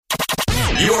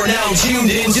You're now tuned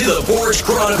into the Porch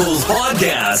Chronicles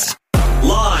podcast,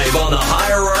 live on the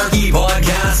Hierarchy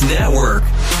Podcast Network.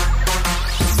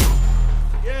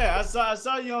 Yeah, I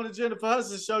saw you on the Jennifer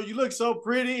Hudson show. You look so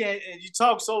pretty and you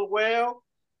talk so well.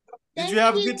 Did you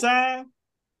have a good time?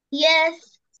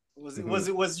 Yes. Was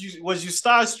you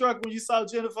starstruck when you saw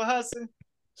Jennifer Hudson?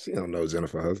 She don't know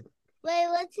Jennifer Hudson. Wait,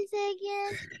 what'd you say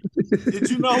again? Did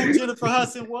you know who Jennifer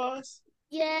Hudson was?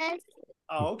 Yes.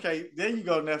 Oh, okay. There you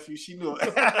go, nephew. She knew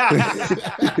it.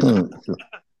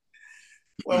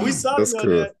 Well, we saw That's you on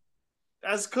cool. that.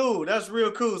 That's cool. That's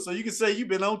real cool. So you can say you've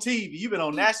been on TV. You've been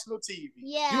on national TV.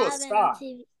 Yeah, You're a I've been star. on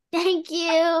TV. Thank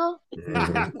you.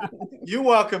 You're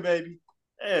welcome, baby.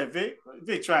 Yeah,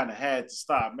 Vic trying to hide to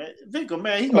stop, man. Vic,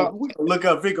 man, we gonna look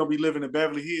up. Vic gonna be living in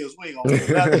Beverly Hills. We ain't gonna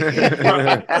do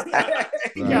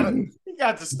nothing. He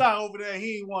got to stop over there.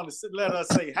 He ain't want to let us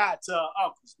say hi to our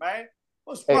uncles, man.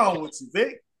 What's wrong with you,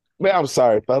 Vic? Man, I'm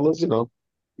sorry, fellas. You know,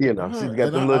 she's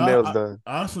got the little nails done.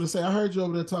 I was going to say, I heard you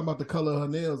over there talking about the color of her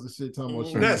nails and shit. Talking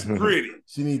about That's pretty.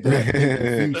 She need that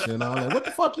fuchsia and all that. What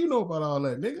the fuck you know about all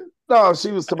that, nigga? No,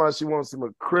 she was talking about she wants some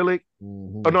acrylic.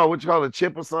 Oh no, what you call it,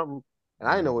 chip or something? And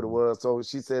I didn't know what it was. So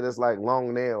she said it's like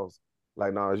long nails.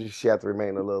 Like no, she have to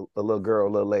remain a little girl,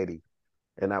 a little lady,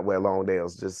 and not wear long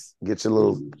nails. Just get your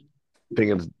little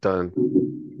fingers done.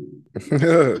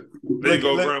 There you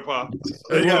go, Grandpa.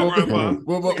 There you go, Grandpa.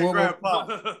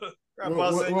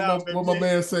 What my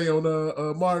man say on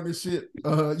Martin and shit?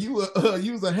 You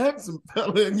was a handsome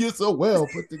fella and you're so well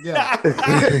put together.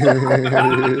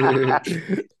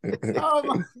 Oh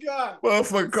my God!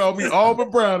 Motherfucker called me Auburn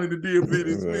Brown in the dear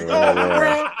business. Auburn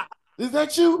Brown, is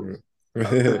that you?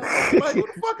 Like,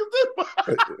 what the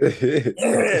fuck is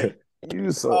this?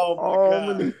 You so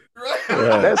God.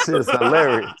 That shit's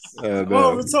hilarious. I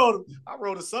told him I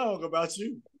wrote a song about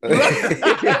you.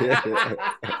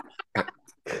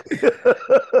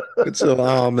 Put your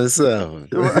arm in sound.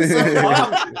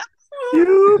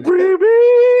 You bring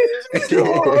me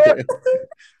joy.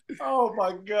 Oh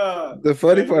my God! The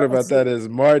funny part about that is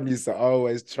Martin used to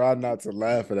always try not to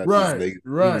laugh at Right.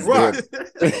 Right.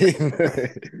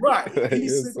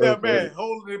 He's sitting there, man,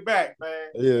 holding it back, man.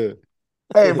 Yeah.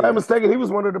 Hey, if I'm mistaken, he was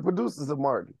one of the producers of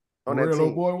Martin on that Real team.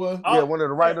 old boy was? Yeah, one of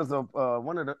the writers of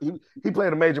he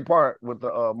played a major part with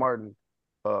the Martin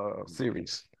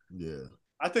series. Yeah.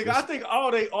 I think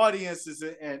all their audiences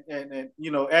and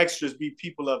extras be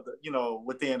people of the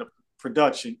within the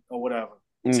production or whatever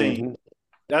team.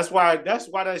 That's why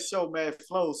that show, man,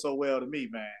 flows so well to me,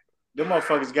 man. Them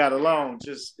motherfuckers got along.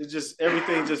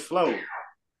 Everything just flowed.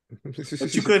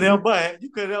 But you couldn't help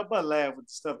but laugh with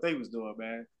the stuff they was doing,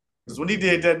 man. Because when he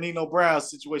did that Nino Brown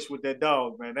situation with that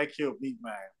dog, man, that killed me,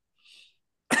 man.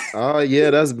 Oh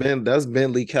yeah, that's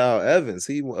Bentley Kyle Evans.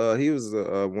 He was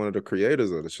one of the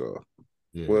creators of the show.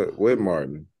 Yeah. With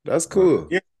Martin. That's cool.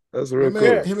 Yeah. That's real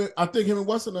cool. I think him and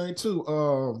what's her name too.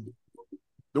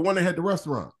 The one that had the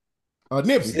restaurant.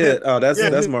 Nipsey. Yeah. Oh, that's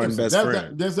Nipsey. Martin's best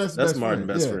friend. That's Martin's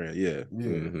best friend. Yeah.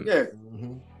 Yeah.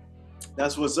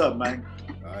 That's what's up, man.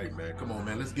 All right, man. Come on,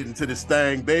 man. Let's get into this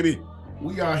thing, baby.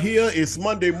 We are here. It's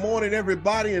Monday morning,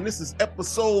 everybody, and this is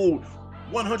episode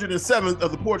 107th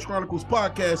of the Porch Chronicles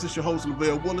podcast. It's your host,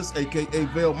 Lavelle Willis, aka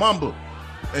Vel Mamba.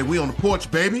 Hey, we on the porch,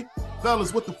 baby.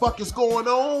 Fellas, what the fuck is going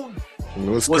on?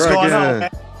 What's going on, man?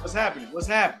 What's happening?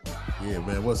 Yeah,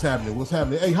 man. What's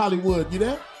happening? Hey, Hollywood, you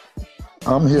there?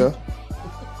 I'm here.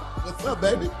 What's up,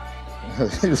 baby?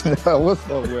 What's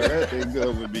up, man? Everything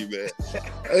good with me, man.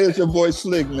 Hey, it's your boy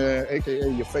Slick, man, aka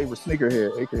your favorite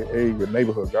sneakerhead, aka your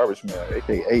neighborhood garbage man,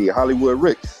 aka Hollywood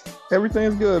Rick.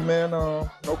 Everything's good, man. No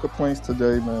complaints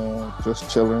today, man. Just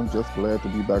chilling. Just glad to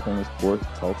be back on this porch,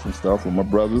 talk some stuff with my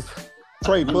brothers.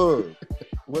 Trey Bug,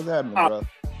 what's happening, bro?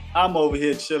 I'm over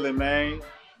here chilling, man.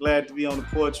 Glad to be on the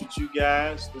porch with you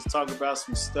guys. Let's talk about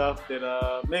some stuff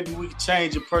that maybe we can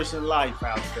change a person's life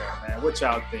out there, man. What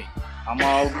y'all think? I'm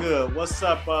all good. What's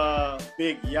up,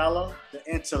 Big Yellow, the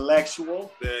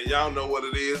intellectual? Yeah, y'all know what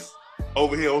it is.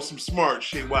 Over here on some smart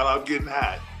shit while I'm getting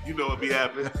hot. You know what be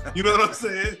happening. You know what I'm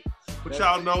saying? But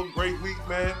y'all know, great week,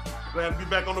 man. Glad to be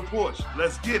back on the porch.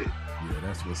 Let's get it. Yeah,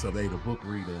 that's what's up. Hey, the book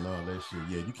reader and all that shit.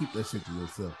 Yeah, you keep that shit to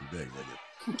yourself today,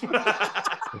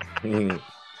 nigga.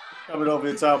 Coming over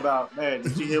here talking about, man,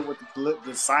 did you hear what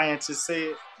the scientists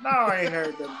said? No, I ain't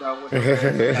heard them about what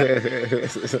they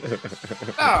said.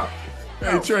 No.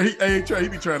 Hey, Trey, he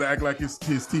be trying to act like his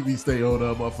TV stay on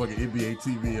motherfucking NBA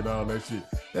TV and all that shit.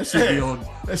 That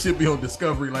shit be on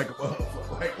Discovery like a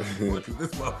motherfucker. Like, what is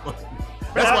this motherfucker?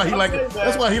 That's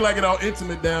why he like it all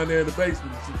intimate down there in the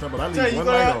basement. I leave one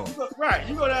light on.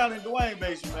 You go down in Dwayne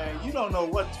basement, man. You don't know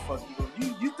what the fuck you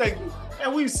do. You think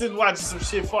And we sitting watching some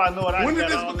shit before I know it. When did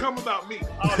this become about me?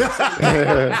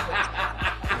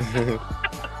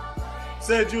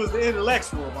 Said you was the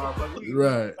intellectual, motherfucker.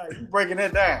 Right. Like, you breaking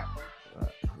that down.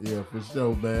 Yeah, for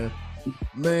sure, man.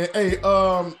 Man, hey,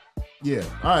 yeah.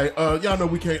 All right. Y'all know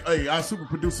we can't. Hey, our super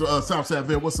producer, Southside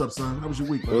Veil, what's up, son? How was your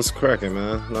week, man? What's cracking,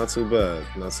 man? Not too bad.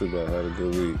 Not too bad. Had a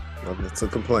good week. Nothing to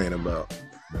complain about.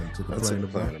 Nothing to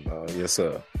complain about. Yes,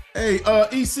 sir. Hey,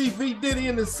 ECV Diddy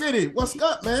in the city. What's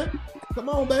up, man? Come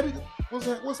on, baby.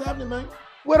 What's happening, man?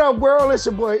 What up, world? It's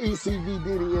your boy ECV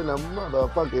Diddy in the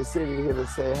motherfucking city here to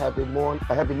say happy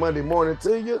Monday morning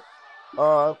to you.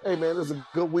 Hey man, this is a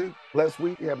good week, blessed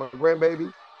week. You have my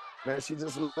grandbaby, man. She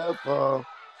just left.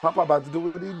 Papa about to do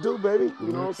what he do, baby. You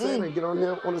know what I'm saying? And get on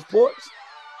here on his porch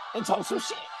and talk some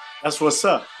shit. That's what's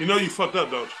up. You know you fucked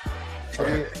up, don't you? I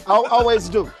mean, I always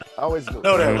do. Always do.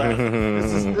 Know that, right?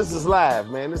 This is live,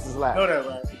 man. This is live. Know that,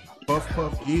 right? Puff,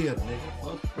 yeah, nigga.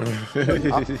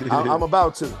 Puff. I'm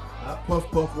about to. I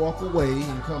puff, walk away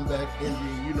and come back and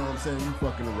you know what I'm saying? You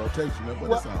fucking a rotation up,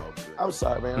 but it's all good. I'm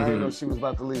sorry, man. I didn't know she was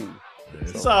about to leave.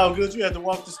 It's all good. You had to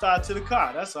walk the star to the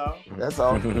car. That's all. That's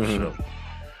all. Sure.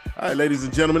 All right, ladies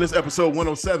and gentlemen, this episode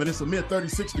 107. It's a mere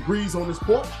 36 degrees on this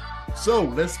porch. So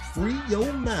let's free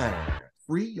your mind.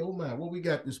 Free your mind. What we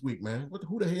got this week, man?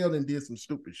 Who the hell done did some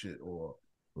stupid shit or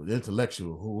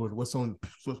intellectual? What's on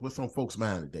folks'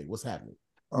 mind today? What's happening?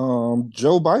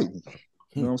 Joe Biden.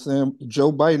 You know what I'm saying?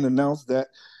 Joe Biden announced that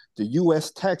the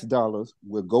U.S. tax dollars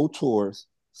will go towards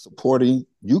supporting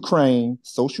Ukraine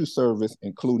social service,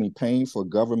 including paying for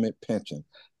government pension.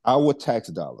 Our tax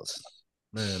dollars.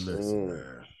 Man,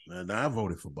 listen, man. Now I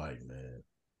voted for Biden, man.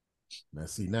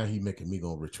 Now he making me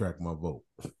gonna retract my vote.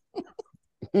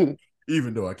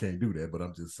 Even though I can't do that, but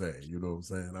I'm just saying, you know what I'm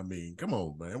saying? I mean, come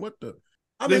on, man. We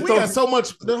got so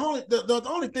much. The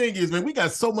only thing is, man, we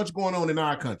got so much going on in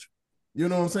our country. You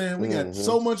know what I'm saying? We got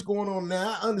so much going on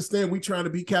now. I understand we trying to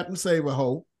be Captain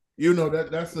Save-A-Ho. You know,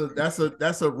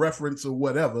 that's a reference or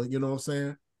whatever. You know what I'm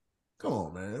saying? Come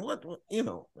on, man. What you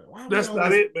know? That's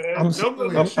not it,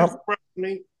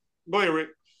 man. Go ahead, Rick.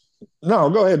 No,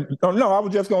 go ahead. No, I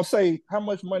was just gonna say, how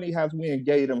much money has we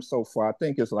engaged them so far? I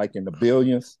think it's like in the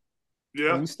billions.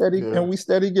 Yeah. And we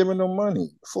steady giving them money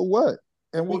for what?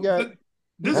 And we got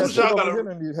this is y'all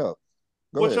gotta need help.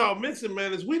 What y'all missing,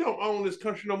 man, is we don't own this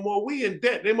country no more. We in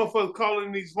debt. They motherfuckers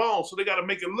calling these loans, so they got to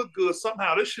make it look good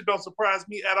somehow. This shit don't surprise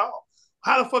me at all.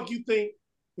 How the fuck you think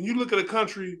when you look at a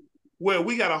country where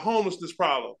we got a homelessness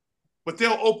problem, but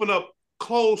they'll open up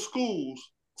closed schools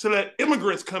to let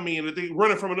immigrants come in that they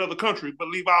running from another country, but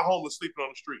leave our homeless sleeping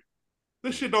on the street?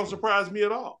 This shit don't surprise me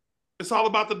at all. It's all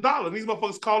about the dollar. These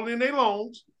motherfuckers calling in their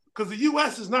loans because the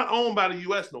U.S. is not owned by the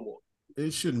U.S. no more.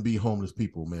 It shouldn't be homeless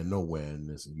people, man, nowhere in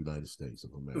this United States of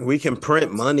America. We can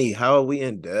print money. How are we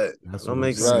in debt? That don't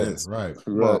make sense. Right.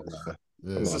 Yeah,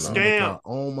 it's a scam. Our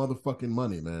own motherfucking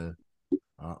money, man.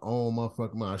 Our own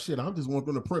motherfucking money. Shit, I just want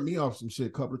them to print me off some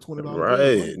shit, couple of $20.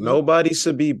 Right. Nobody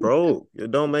should be broke.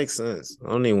 It don't make sense.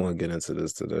 I don't even want to get into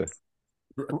this today.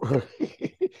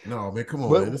 No, man, come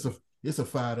on, man. It's a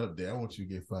fired up day. I want you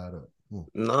to get fired up.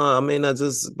 No, I mean,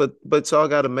 but y'all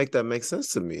got to make that make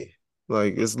sense to me.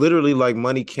 Like, it's literally like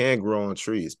money can grow on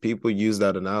trees. People use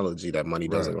that analogy that money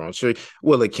doesn't grow on trees.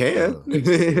 Well, it can.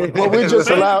 Well, we just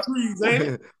allowed,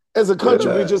 as a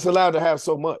country, we're just allowed to have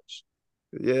so much.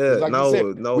 Yeah, like no,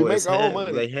 we make our own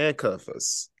money. They handcuff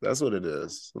us. That's what it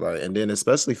is. Like, and then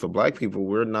especially for Black people,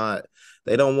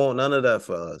 they don't want none of that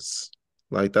for us.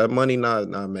 Like, that money not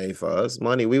made for us.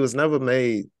 Money, we was never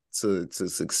made to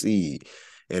succeed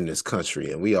in this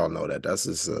country, and we all know that. That's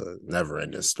just a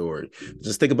never-ending story.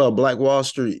 Just think about Black Wall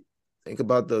Street. Think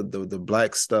about the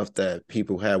Black stuff that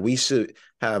people have. We should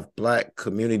have Black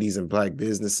communities and Black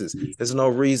businesses. There's no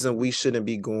reason we shouldn't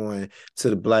be going to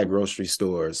the Black grocery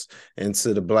stores and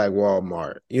to the Black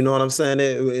Walmart. You know what I'm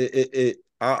saying?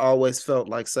 I always felt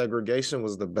like segregation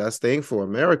was the best thing for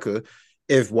America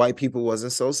if white people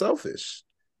wasn't so selfish.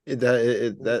 It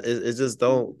just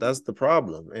don't. That's the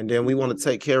problem. And then we want to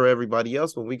take care of everybody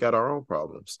else when we got our own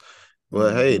problems.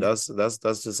 But hey, that's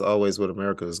just always what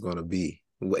America is going to be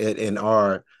in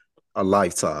a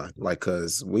lifetime. Like,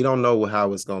 because we don't know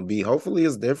how it's going to be. Hopefully,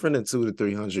 it's different in 200 to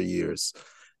 300 years.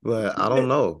 But I don't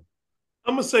know.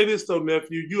 I'm gonna say this though,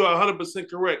 nephew. You are 100%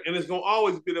 correct, and it's gonna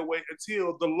always be that way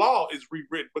until the law is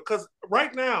rewritten. Because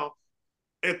right now,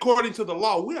 according to the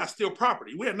law, we are still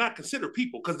property. We are not considered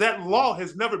people because that law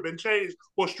has never been changed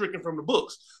or stricken from the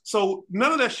books. So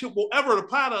none of that shit will ever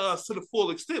apply to us to the full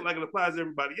extent like it applies to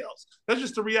everybody else. That's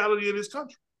just the reality of this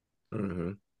country.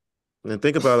 Mm-hmm. And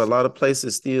think about it, a lot of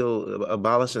places still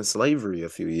abolishing slavery a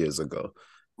few years ago.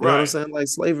 You know what I'm saying? Like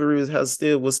slavery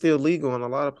was still legal in a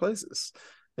lot of places.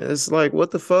 And it's like,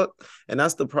 what the fuck? And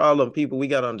that's the problem. People, we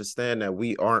got to understand that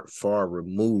we aren't far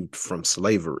removed from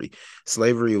slavery.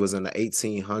 Slavery was in the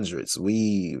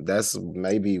 1800s. That's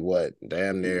maybe what,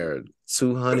 damn near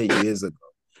 200 years ago,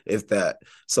 if that.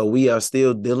 So we are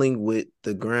still dealing with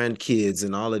the grandkids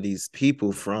and all of these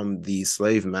people from these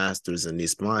slave masters and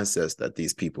these mindsets that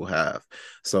these people have.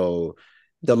 So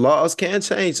the laws can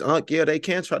change. Yeah, they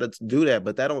can try to do that,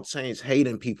 but that don't change hate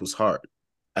in people's heart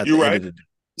at the end of the day.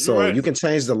 So you can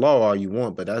change the law all you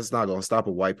want, but that's not gonna stop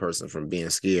a white person from being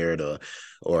scared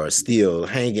or still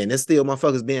hanging. There's still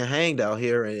motherfuckers being hanged out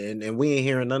here, and we ain't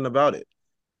hearing nothing about it.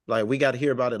 Like, we got to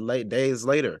hear about it days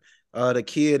later. The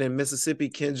kid in Mississippi,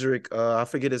 Kendrick, I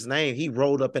forget his name. He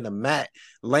rolled up in a mat,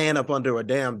 laying up under a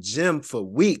damn gym for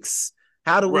weeks.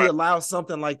 How do we allow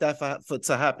something like that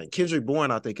to happen? Kendrick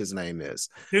Bourne, I think his name is.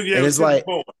 And it's like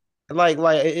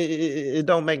it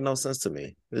don't make no sense to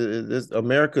me.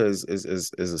 America is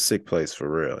a sick place for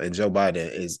real, and Joe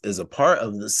Biden is a part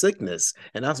of the sickness,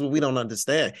 and that's what we don't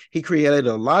understand. He created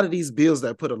a lot of these bills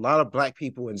that put a lot of black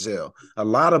people in jail, a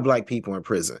lot of black people in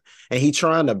prison, and he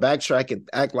trying to backtrack and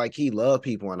act like he loved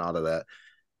people and all of that.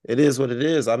 It is what it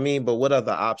is. I mean, but what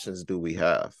other options do we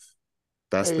have?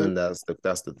 That's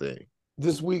the thing.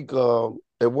 This week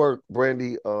at work,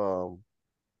 Brandy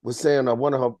was saying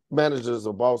one of her managers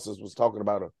or bosses was talking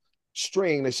about a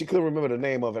string that she couldn't remember the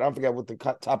name of it. I forgot what the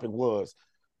topic was,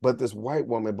 but this white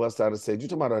woman busted out and said, "You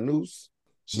talking about a noose?"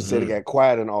 She said it got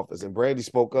quiet in the office, and Brandy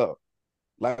spoke up.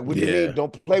 Like, what do you mean?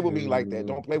 Don't play with me like that.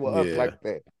 Don't play with us like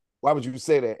that. Why would you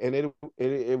say that? And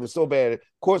it was so bad. Of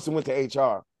course, it went to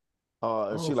HR.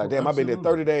 And she like, damn, I've been there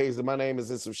 30 days and my name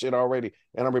is in some shit already,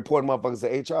 and I'm reporting motherfuckers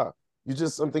to HR.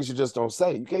 Some things you just don't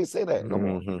say. You can't say that no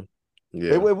more.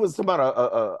 Yeah, it was about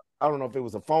I don't know if it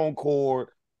was a phone cord,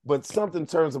 but something in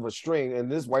terms of a string.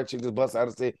 And this white chick just busted out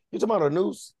and said, "You talking about a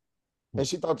noose?" And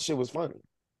she thought the shit was funny.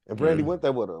 And Brandy went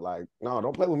there with her, like, "No,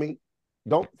 don't play with me.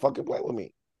 Don't fucking play with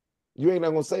me. You ain't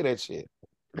not gonna say that shit."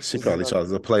 She probably tries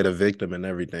to play the victim and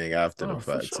everything after the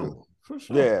fact too. For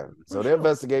sure. Yeah, so they're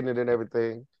investigating it and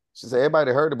everything. She said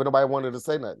everybody heard it, but nobody wanted to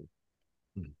say nothing.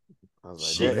 I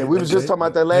was like, and we was just talking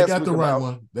about that last week. They got the right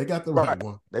one. They got the right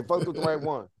one. They fucked with the right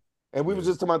one. And we were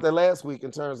just talking about that last week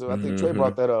in terms of, I think Trey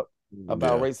brought that up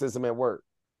about racism at work.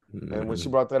 And when she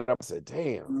brought that up, I said,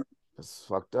 damn, it's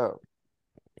fucked up.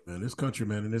 Man, this country,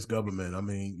 man, and this government, I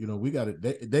mean, you know, we got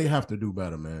it. They have to do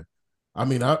better, man. I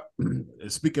mean,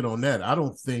 speaking on that, I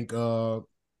don't think the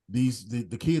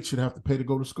kids should have to pay to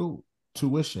go to school,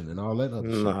 tuition and all that other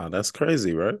shit. Nah, that's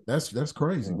crazy, right? That's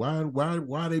crazy. Why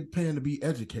are they paying to be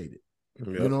educated? Yep.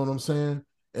 You know what I'm saying?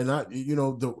 And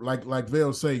like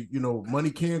Vale say, you know, money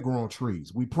can grow on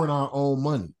trees. We print our own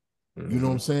money. You know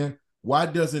what I'm saying? Why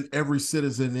doesn't every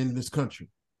citizen in this country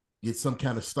get some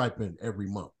kind of stipend every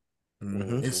month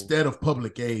instead of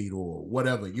public aid or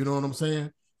whatever? You know what I'm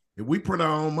saying? If we print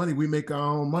our own money, we make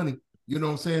our own money. You know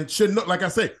what I'm saying? Like I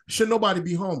say, should nobody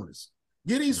be homeless?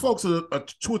 Give these folks a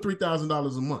 $2,000 or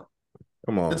 $3,000 a month.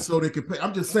 Come on, so they can pay.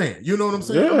 I'm just saying, you know what I'm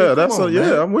saying?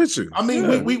 Yeah, I'm with you. I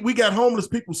mean, we got homeless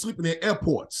people sleeping in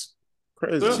airports,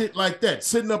 crazy shit like that,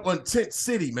 sitting up on tent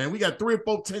city, man. We got 3 or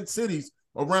 4 tent cities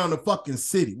around the fucking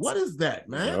city. What is that,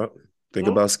 man? Yep. Think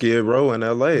about Skid Row in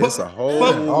LA. It's a whole.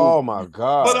 Oh my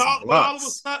god! But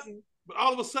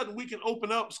all of a sudden, we can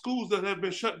open up schools that have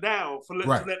been shut down to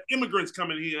let immigrants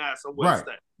come in here and ask them what's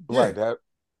that. Right, that.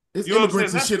 It's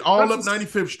immigrants and shit all up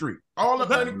 95th Street. All up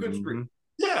 95th Street.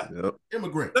 Yeah. Yep.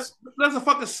 Immigrants. That's a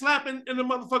fucking slapping in the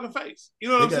motherfucking face. You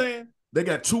know what I'm saying? They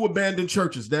got 2 abandoned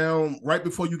churches down right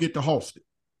before you get to Halsted.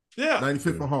 Yeah.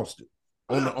 95th and Halsted.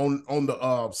 On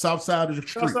the south side of the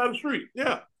street. South side of the street,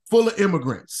 yeah. Full of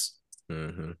immigrants.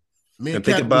 Me and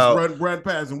Cat was run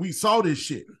past and we saw this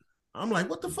shit. I'm like,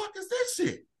 what the fuck is this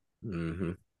shit?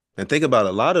 And think about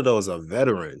a lot of those are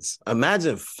veterans.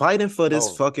 Imagine fighting for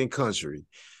this fucking country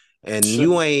and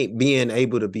you ain't being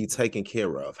able to be taken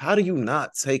care of. How do you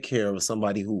not take care of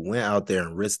somebody who went out there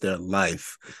and risked their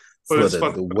life for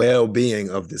the well-being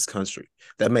of this country?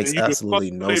 That makes absolutely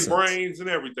no sense. Their brains and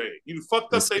everything. You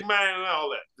fucked up their mind and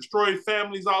all that. Destroyed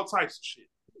families, all types of shit.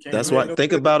 That's why.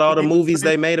 Think about all the movies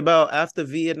they made about after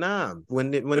Vietnam,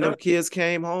 when them kids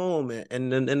came home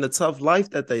and the tough life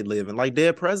that they live in, like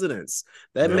Dead Presidents.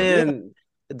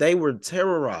 They were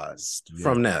terrorized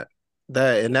from that.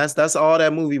 That's all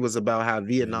that movie was about. How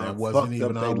Vietnam wasn't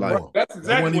even our war. That's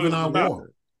exactly what it was about.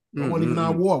 It wasn't even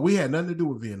our war. We had nothing to do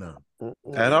with Vietnam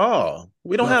at all.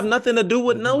 We don't have nothing to do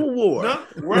with no war. No,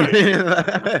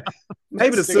 right.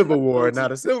 Maybe the Civil War,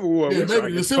 not the Civil War. Yeah,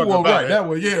 maybe the Civil War, right? That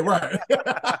one, yeah, right.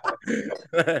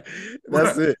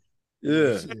 That's it.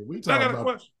 Yeah. Shit, we I talking got a about.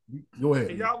 question. Go In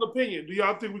ahead. y'all opinion, do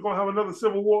y'all think we're gonna have another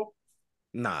civil war?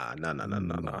 Nah. No.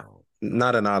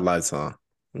 Not in our lifetime.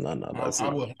 Not in our I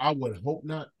lifetime. would hope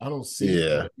not. I don't see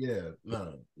it. Yeah.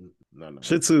 But yeah, no.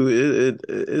 Shit too.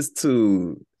 It's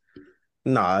too.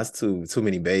 Nah, it's too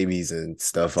many babies and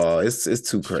stuff. All it's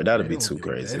too crazy. That'd be too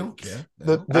crazy. They don't care.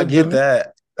 I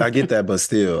get that. But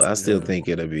still, I still Yeah. think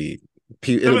it'll be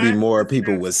Let me more ask you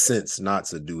people this. with sense not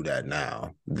to do that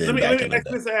now Let than me back in the ask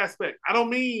day. this aspect. I don't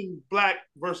mean black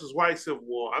versus white civil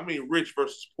war. I mean rich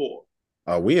versus poor.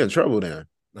 Are we in trouble then?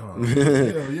 Oh,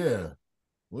 hell yeah.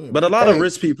 But a lot of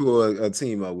rich people are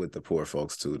team up with the poor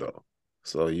folks too, though.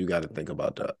 So you got to think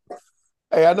about that.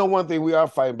 Hey, I know one thing we are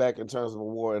fighting back in terms of a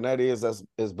war, and that is us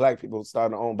as black people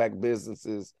starting to own back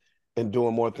businesses and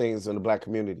doing more things in the black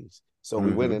communities. So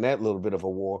we win in that little bit of a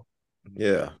war.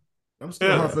 Yeah. I'm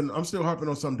still harping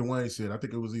on something Dwayne said. I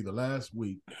think it was either last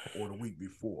week or the week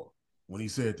before when he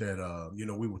said that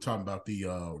we were talking about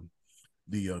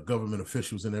the government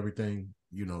officials and everything,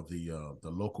 the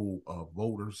local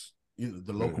voters,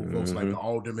 the local votes like the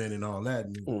aldermen and all that.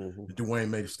 And Dwayne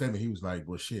made a statement. He was like,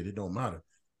 well, shit, it don't matter.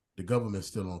 The government's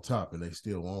still on top and they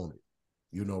still own it.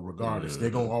 Regardless. They're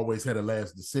going to always have the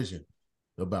last decision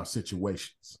about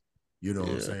situations. You know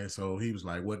what I'm saying? So he was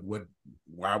like,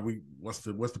 what's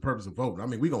the purpose of voting? I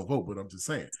mean, we're going to vote, but I'm just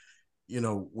saying,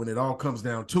 when it all comes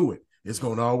down to it, it's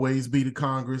going to always be the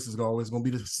Congress. It's always going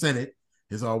to be the Senate.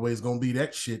 It's always going to be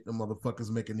that shit. The motherfuckers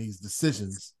making these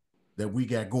decisions that we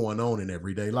got going on in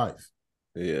everyday life.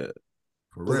 Yeah.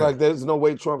 It's like there's no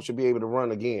way Trump should be able to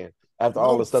run again after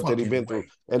all the stuff that he's been through.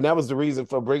 And that was the reason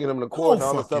for bringing him to court and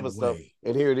all this other stuff.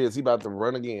 And here it is. He about to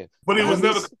run again. But he was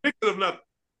never convicted of nothing.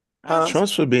 Trump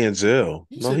should be in jail.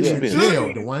 He should be in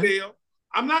jail, Dwayne.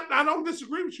 I don't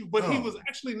disagree with you, but he was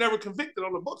actually never convicted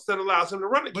on the books that allows him to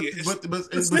run again. But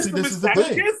this is the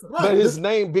thing. But his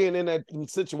name being in that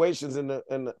situations and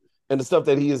the stuff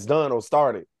that he has done or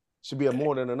started should be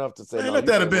more than enough to say. Man, let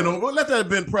that have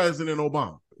been President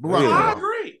Obama. I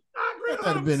agree. Let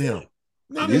that have been him.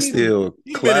 You still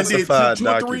classified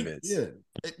documents. Yeah.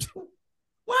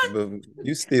 What?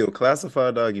 You still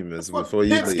classified documents before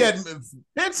you leave.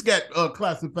 Pence got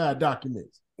classified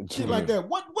documents. Shit like that.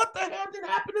 What the hell did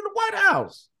happen in the White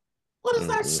House? What is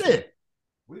that shit?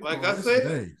 Like I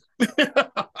said.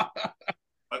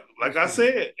 Like I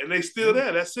said, and they still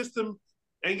there. That system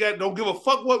don't give a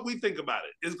fuck what we think about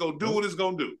it. It's gonna do what it's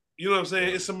gonna do. You know what I'm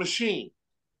saying? It's a machine.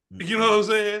 You know what I'm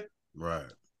saying?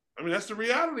 Right. I mean, that's the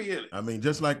reality in it. I mean,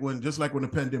 just like when the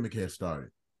pandemic had started,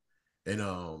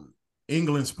 and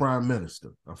England's prime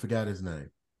minister, I forgot his name,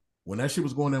 when that shit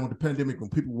was going down with the pandemic, when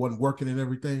people wasn't working and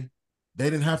everything, they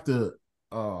didn't have to,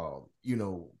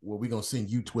 we're gonna send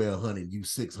you $1,200, you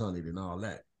 $600, and all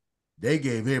that. They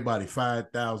gave everybody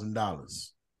 $5,000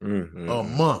 a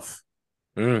month,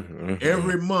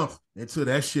 every month until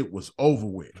that shit was over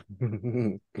with.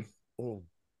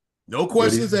 No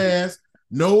questions asked.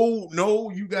 No,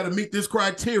 you got to meet this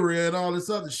criteria and all this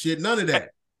other shit. None of that.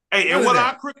 Hey, and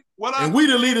we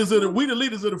the leaders of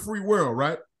the free world,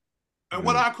 right? And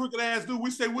what our crooked ass do?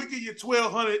 We say we give you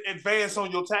 $1,200 advance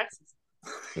on your taxes.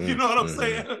 You know what I'm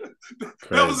saying?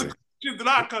 That was the shit that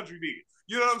our country did.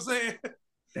 You know what I'm saying?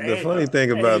 The funny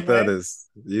thing about that is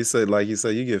you say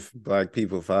you give black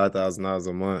people $5,000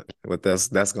 a month, but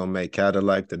that's gonna make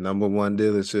Cadillac the #1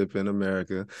 dealership in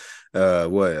America.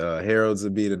 Harold's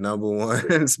would be the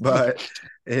 #1 spot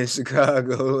in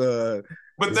Chicago.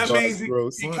 But that means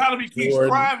the economy keeps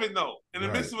thriving though. In the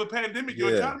midst of a pandemic,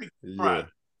 your economy keeps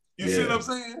thriving. You see what I'm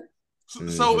saying?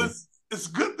 So it's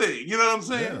a good thing. You know what I'm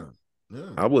saying?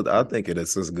 Yeah. I think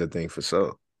it's a good thing for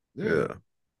sure. Yeah.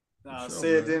 Nah,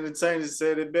 said the entertainer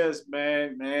said it best,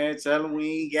 man. Man, tell them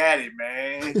we ain't got it,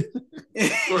 man.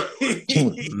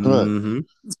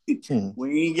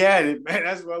 We ain't got it, man.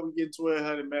 That's why we get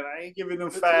 $1,200, man. I ain't giving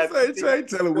them $5.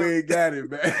 Tell them we ain't got it,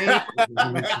 man.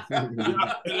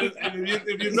 And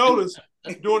if you notice,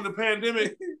 during the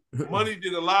pandemic, money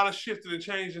did a lot of shifting and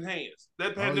changing hands.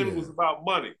 That pandemic was about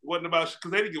money. It wasn't about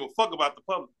because they didn't give a fuck about the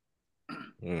public.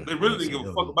 They really didn't give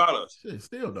a fuck about us. Shit,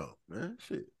 still don't, man.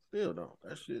 Still don't.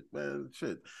 That shit, man.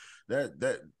 Shit.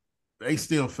 That they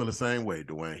still feel the same way,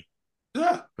 Dwayne.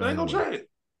 Yeah, they ain't gonna change.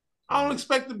 I don't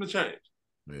expect them to change.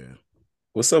 Yeah.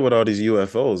 What's up with all these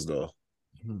UFOs though?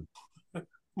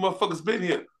 Motherfuckers been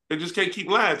here. They just can't keep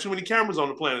lying. Too many cameras on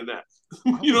the planet now.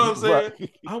 You know what I'm saying?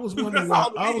 Right. I was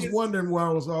wondering why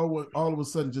I was all of a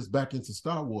sudden just back into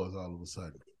Star Wars all of a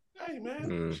sudden. Hey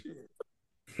man. Shit.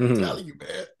 I'm telling you,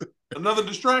 man. Another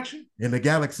distraction? In the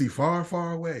galaxy far,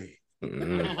 far away.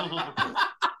 But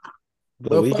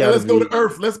let's go to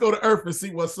Earth. Let's go to Earth and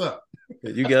see what's up.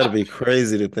 You got to be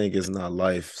crazy to think it's not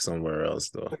life somewhere else,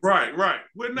 though. Right.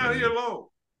 We're not here alone.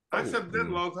 I accepted that a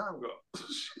long time ago.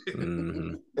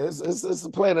 Mm-hmm. It's a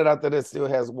planet out there that still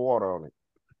has water on it.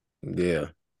 Yeah.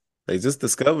 They just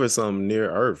discovered something near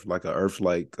Earth, like an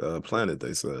Earth-like planet,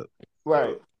 they said.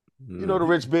 Right. You know the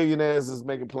rich billionaires is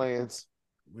making plans.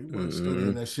 We weren't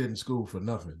studying that shit in school for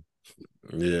nothing.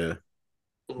 Yeah.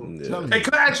 Hey,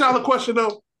 can I ask y'all a question,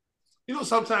 though? You know,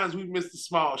 sometimes we miss the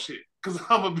small shit. Because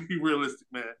I'm going to be realistic,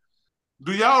 man.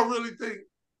 Do y'all really think,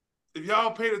 if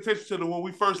y'all paid attention to when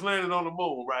we first landed on the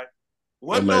moon, right?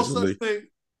 Wasn't no such thing,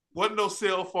 wasn't no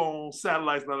cell phones,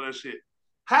 satellites, none of that shit.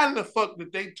 How in the fuck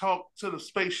did they talk to the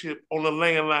spaceship on a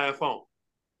landline phone?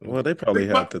 Well, they probably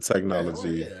had the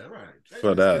technology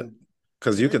for that.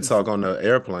 Because you could talk on the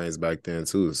airplanes back then,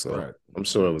 too. So I'm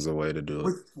sure it was a way to do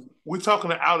it. We're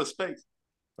talking to outer space.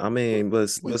 I mean, but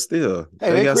still,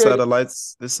 they got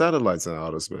satellites. There's satellites in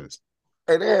outer space.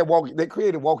 And they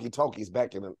created walkie-talkies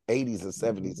back in the 80s and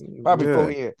 70s, probably before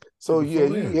here. So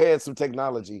you had some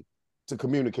technology to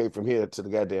communicate from here to the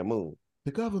goddamn moon.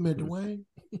 The government, Dwayne.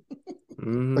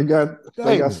 They got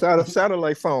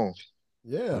satellite phones.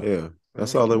 Yeah.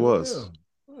 That's all it was.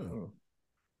 Yeah.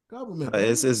 Government.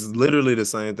 It's literally the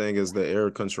same thing as the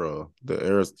air control. The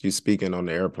air you speaking on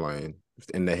the airplane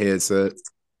in the headset.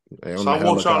 So I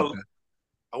want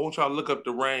y'all to look up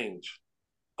the range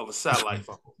of a satellite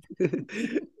phone.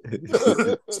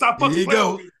 Stop fucking. Here you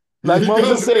go. Like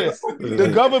Moses said, the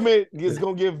government is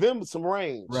gonna give them some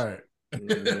range, right?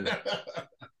 And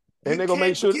they're gonna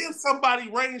make sure give somebody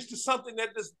range to something that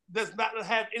does not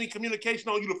have any communication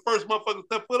on you. The first motherfucker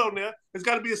step foot on there, it's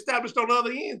got to be established on the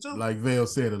other end too. Like Vale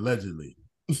said, allegedly.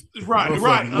 Right.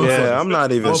 Yeah, I'm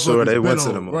not even sure they went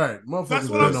to the moon. Right, motherfuckers that's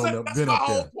what I'm saying. That's my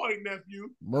whole point, nephew.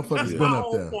 Motherfuckers been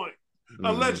up there. Point.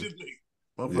 Allegedly.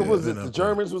 What was it? The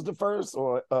Germans was the first,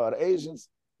 or the Asians?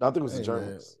 No, I think it was the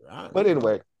Germans. But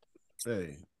anyway,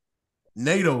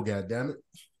 NATO, goddammit.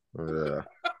 Yeah.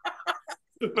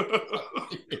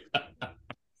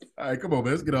 All right, come on,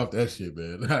 man. Let's get off that shit,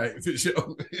 man. All right, for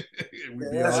sure.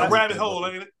 That's a rabbit hole,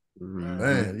 ain't it?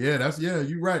 Man, you're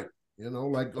right. You know,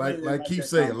 like Keith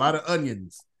say, a lot of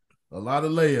onions, a lot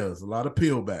of layers, a lot of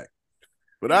peel back.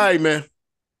 But all right, man.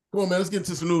 Come on, man. Let's get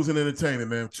into some news and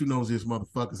entertainment, man. Two nosiest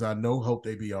motherfuckers I know. Hope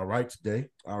they be all right today.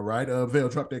 All right. Vale,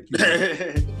 drop that cue.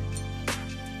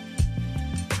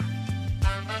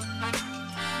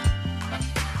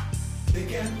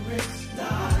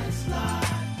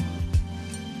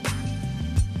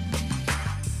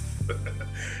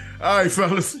 All right,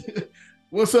 fellas.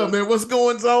 What's up, man? What's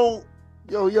going on?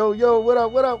 Yo, what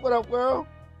up, world?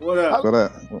 What up? What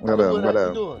up? You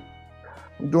doing?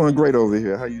 I'm doing great over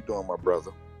here. How you doing, my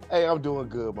brother? Hey, I'm doing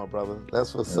good, my brother.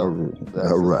 That's what's up.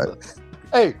 All right.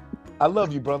 Hey, I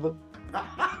love you, brother.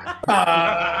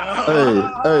 Hey.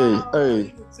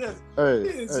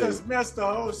 He just messed the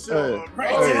whole show.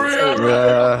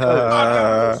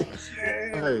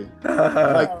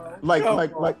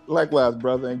 Likewise,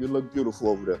 brother, and you look beautiful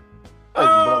over there.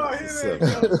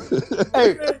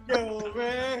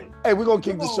 Hey, we're gonna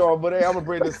kick the show off, but hey, I'm gonna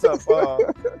bring this up.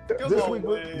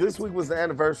 This week was the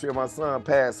anniversary of my son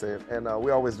passing, and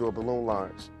we always do a balloon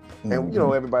launch. And you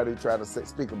know, everybody try to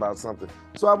speak about something.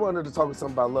 So I wanted to talk to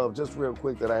something about love, just real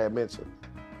quick, that I had mentioned.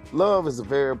 Love is a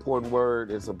very important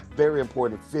word. It's a very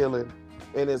important feeling,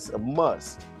 and it's a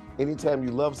must. Anytime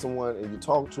you love someone and you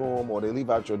talk to them or they leave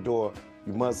out your door,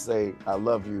 you must say, I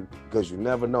love you, because you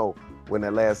never know when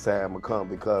that last time will come.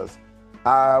 Because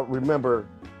I remember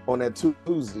on that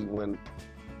Tuesday when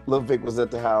Lil Vic was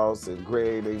at the house and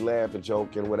Greg, they laugh and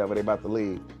joke and whatever, they about to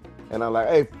leave. And I'm like,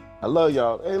 hey, I love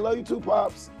y'all. Hey, love you too,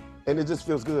 Pops. And it just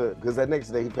feels good because that next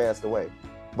day he passed away.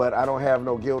 But I don't have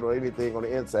no guilt or anything on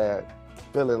the inside,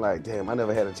 feeling like, damn, I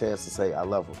never had a chance to say I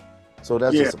love him. So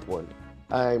that's just important.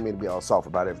 I ain't mean to be all soft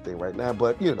about everything right now,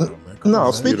 but you know.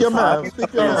 No, speak your mind.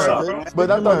 Speak your mind. But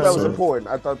I thought that was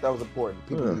important.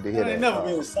 People need to hear that. I ain't never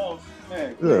been soft,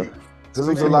 man. Yeah. Because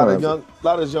there's a lot of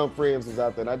young friends is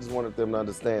out there, and I just wanted them to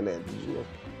understand that.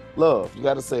 Love, you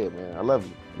got to say it, man. I love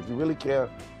you. If you really care,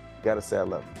 you got to say I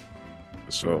love you.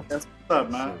 For sure. That's what's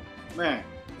up, man. Man.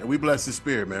 And we bless his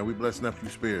spirit, man. We bless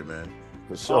Nephew's spirit, man.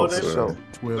 For sure, for sure.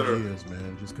 12 years,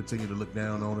 man. Just continue to look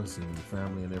down on us and the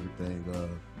family and everything.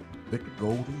 Victor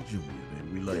Golden Jr.,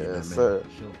 man. We love you, man. Sir.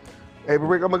 Sure. Hey, but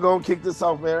Rick, I'm gonna go and kick this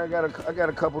off, man. I got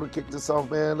a couple to kick this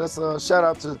off, man. Let's shout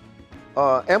out to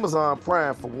Amazon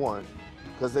Prime for one,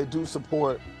 because they do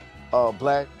support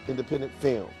Black independent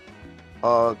film.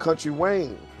 Country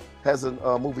Wayne has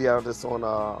a movie out that's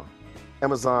on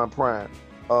Amazon Prime.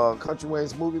 Country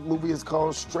Wayne's movie is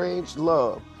called Strange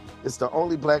Love. It's the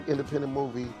only Black independent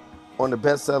movie on the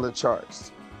best-selling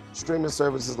charts. Streaming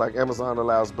services like Amazon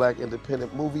allows Black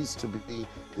independent movies to be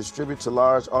distributed to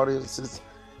large audiences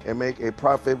and make a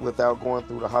profit without going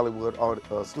through the Hollywood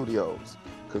studios.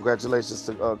 Congratulations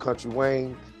to Country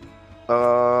Wayne.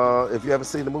 If you haven't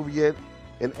seen the movie yet,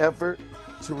 an effort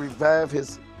to revive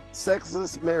his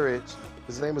sexless marriage,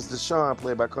 his name is Deshaun,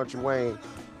 played by Country Wayne,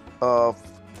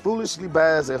 foolishly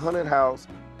buys a haunted house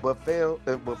but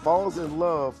falls in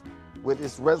love with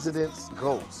its resident's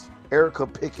ghost. Erica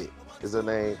Pickett is her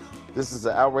name. This is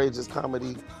an outrageous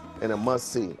comedy and a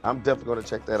must-see. I'm definitely going to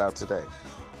check that out today.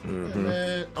 Mm-hmm.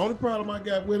 Man, only problem I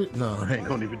got with it, no, I ain't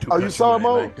gonna even do you saw it,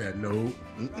 Mo? like that, no.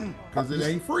 Because it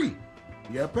ain't free.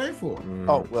 You gotta pay for it.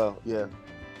 Oh, well, yeah.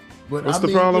 But what's the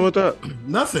problem with that?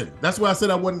 Nothing. That's why I said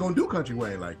I wasn't gonna do Country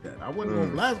Wayne like that. I wasn't gonna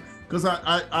blast because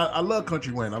I love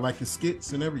Country Wayne. I like his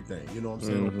skits and everything. You know what I'm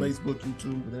saying? On Facebook,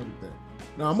 YouTube, and everything.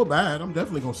 No, I'm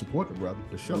definitely gonna support the brother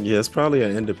for sure. Yeah, it's probably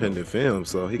an independent film,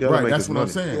 so he gotta make that's his what money.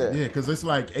 I'm saying. Yeah, because it's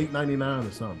like $8.99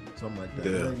 or something like that.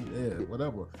 Yeah,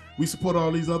 whatever. We support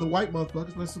all these other white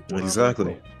motherfuckers. Let's support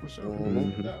exactly. For sure.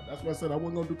 Mm-hmm. Yeah, that's why I said I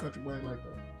wasn't gonna do Country Wayne like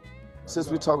that. Since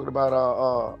we're talking about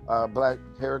our Black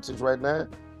heritage right now,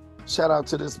 shout out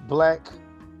to this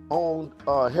Black-owned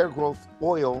hair growth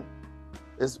oil.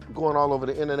 It's going all over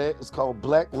the internet. It's called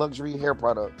Black Luxury Hair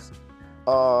Products.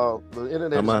 The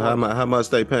internet. How much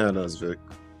they paying us, Vic?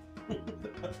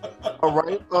 All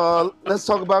right. Let's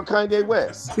talk about Kanye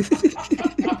West.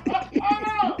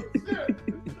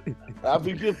 I'll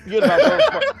be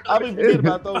forgetting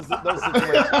about those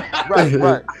situations.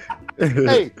 Right.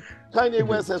 Hey, Kanye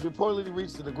West has reportedly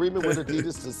reached an agreement with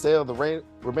Adidas to sell the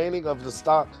remaining of the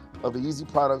stock of the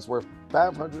Yeezy products worth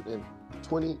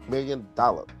 $520 million.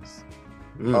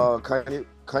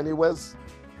 Kanye West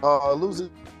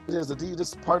losing his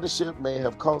Adidas partnership may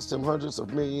have cost him hundreds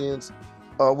of millions.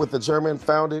 With the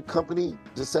German-founded company,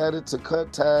 decided to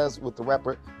cut ties with the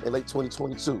rapper in late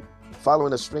 2022,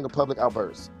 following a string of public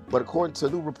outbursts. But according to a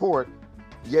new report,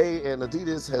 Ye and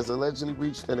Adidas has allegedly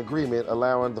reached an agreement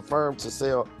allowing the firm to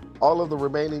sell all of the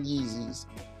remaining Yeezys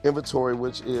inventory,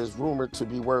 which is rumored to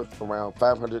be worth around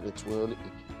 $520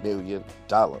 million.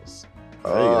 Hey,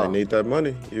 I need that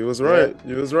money. You was right. Yeah.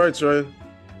 You was right, Trey.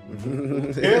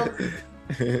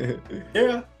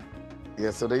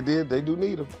 Yeah, so they do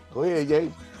need them. Go ahead,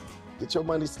 Ye. Get your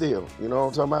money still. You know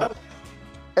what I'm talking about?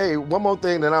 Hey, one more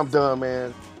thing that I'm done,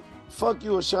 man. Fuck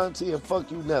you, Ashanti, and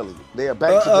fuck you, Nelly. They are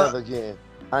back together again.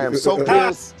 I am so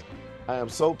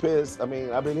pissed. I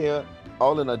mean, I've been here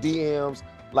all in the DMs,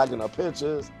 liking her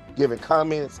pictures, giving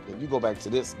comments, and you go back to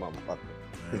this motherfucker.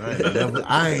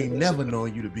 I ain't never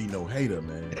known you to be no hater,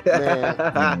 man.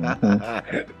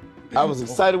 I was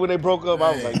excited when they broke up.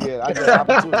 I was like, yeah, I got an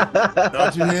opportunity.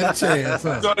 Thought you had a chance,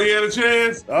 huh? Thought he had a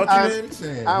chance?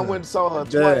 I went and saw her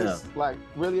twice. Like,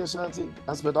 really, Ashanti?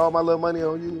 I spent all my little money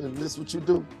on you, and this is what you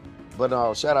do? But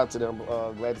shout out to them.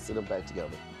 Glad to see them back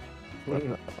together.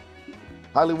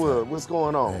 Hollywood, what's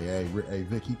going on? Hey,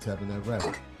 Vic, he tapping that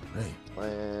rapper. Hey.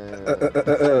 Man.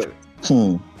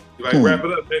 You like wrap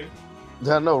it up, baby?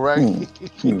 I know, right?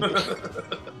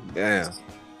 Damn.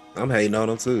 I'm hating on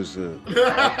them too, shit.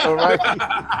 All right.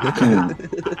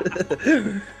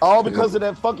 All because of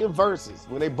that fucking verses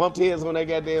when they bumped heads on that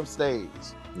goddamn stage.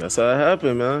 That's how it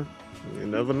happened, man. You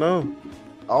never know.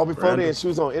 All before then, she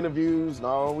was on interviews.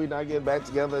 No, we not getting back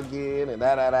together again, and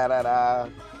da.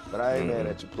 But I ain't mad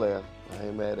at you, player. I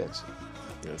ain't mad at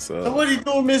you. Yes, so what are you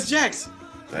doing, Miss Jackson?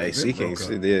 Hey, she can't.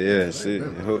 She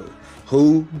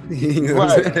who?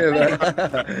 Right.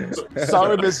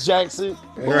 Sorry, Miss Jackson.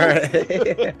 Right.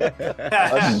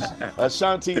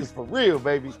 Ashanti is for real,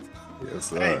 baby. Yes,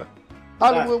 sir.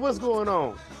 Hollywood, what's going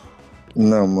on?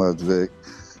 Not much, Vic.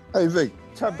 Hey, Vic,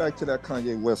 tap back to that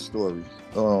Kanye West story.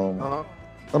 I'm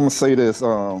gonna say this.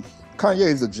 Kanye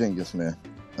is a genius, man.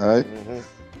 All right. Mm-hmm.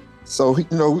 So he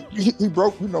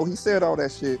broke. He said all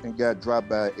that shit and got dropped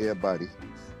by everybody.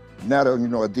 Now that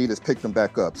Adidas picked him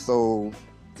back up. So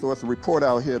it's a report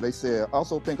out here. They said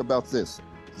also think about this: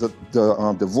 the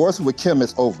divorce with Kim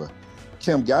is over.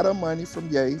 Kim got her money from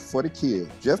Ye for the kid.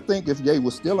 Just think if Ye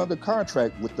was still under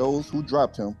contract with those who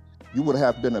dropped him, you would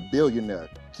have been a billionaire,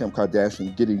 Kim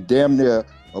Kardashian, getting damn near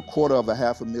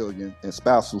 $250,000 in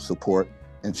spousal support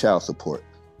and child support.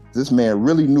 This man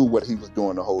really knew what he was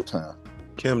doing the whole time.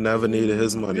 Kim never needed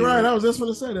his money. You're right. I was just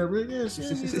going to say that, Rick. Yeah, she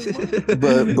didn't need his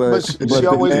money. but she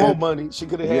always want money. She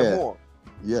could have had more.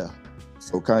 Yeah.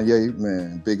 So Kanye,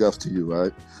 man, big ups to you,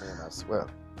 right? Man, I swear.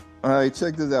 All right,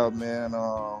 check this out, man.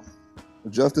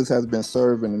 Justice has been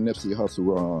served in the Nipsey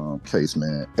Hussle case,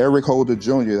 man. Eric Holder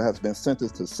Jr. has been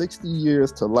sentenced to 60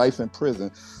 years to life in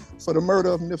prison for the murder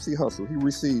of Nipsey Hussle. He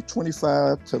received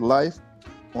 25 to life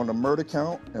on the murder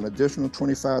count, an additional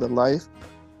 25 to life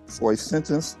for a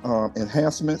sentence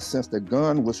enhancement since the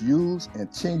gun was used,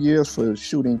 and 10 years for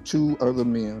shooting 2 other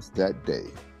men that day.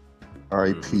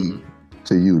 R.I.P.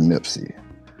 to you, Nipsey.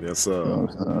 Yes, sir.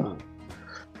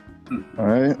 All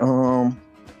right.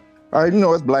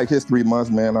 It's Black History Month,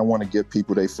 man. I want to give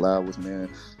people their flowers, man.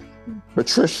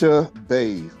 Patricia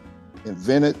Bave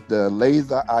invented the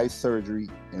laser eye surgery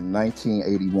in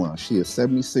 1981. She is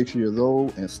 76 years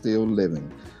old and still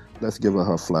living. Let's give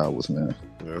her flowers, man.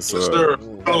 Yes, Yes, sir.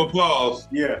 Applause.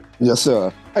 Yeah. Yes,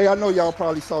 sir. Hey, I know y'all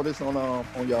probably saw this on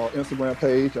y'all Instagram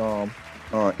page.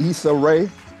 Issa Rae,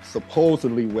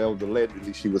 supposedly,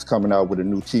 allegedly, she was coming out with a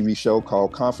new TV show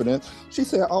called Confidence. She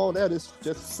said all that is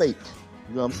just fake.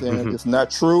 You know what I'm saying? It's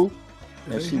not true,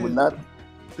 and she would not.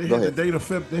 They had the date of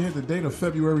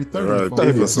February 30th. Right,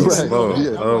 people so slow.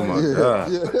 Yeah. Oh my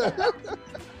god. Yeah.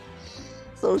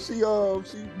 So she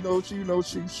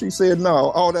said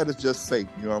no, all that is just fake.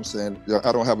 You know what I'm saying?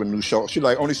 I don't have a new show. She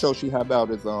only show she have out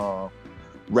is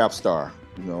Rap Star.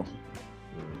 You know,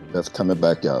 that's coming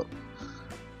back out.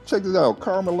 Check this out.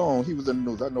 Karl Malone, he was in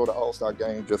the news. I know the All-Star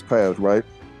game just passed, right?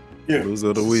 Yeah. Loser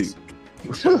of the week.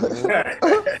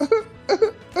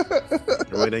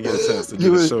 We didn't get a chance to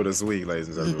do the show this week, ladies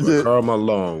and gentlemen. Yeah. Karl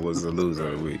Malone was the loser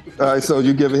of the week. All right, so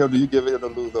you give him the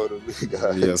loser of the week. All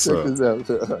right, Yes, check sir. this out.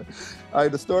 All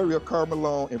right, the story of Karl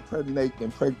Malone impregnating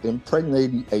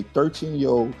a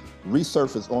 13-year-old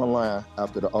resurfaced online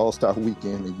after the All-Star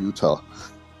weekend in Utah.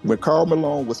 When Karl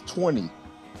Malone was 20,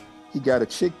 he got a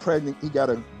chick pregnant. He got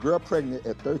a girl pregnant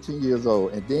at 13 years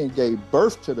old, and then gave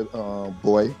birth to the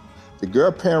boy. The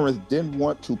girl parents didn't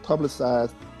want to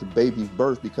publicize the baby's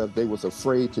birth because they was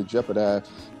afraid to jeopardize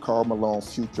Karl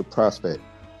Malone's future prospect.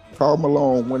 Karl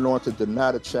Malone went on to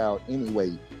deny the child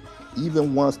anyway,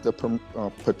 even once the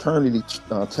paternity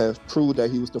test proved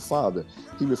that he was the father.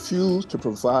 He refused to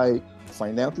provide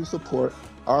financial support,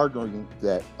 arguing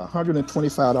that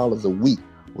 $125 a week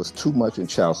was too much in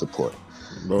child support.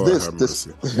 Lord have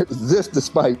mercy. This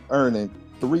despite earning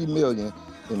 $3 million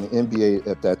in the NBA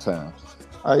at that time.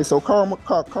 All right, so Karl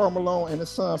Malone and his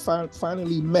son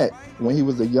finally met when he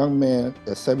was a young man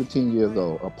at 17 years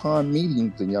old. Upon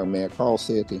meeting the young man, Karl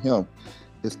said to him,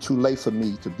 "It's too late for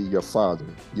me to be your father.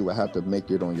 You will have to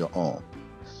make it on your own."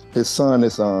 His son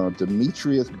is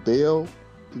Demetrius Bell.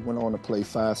 He went on to play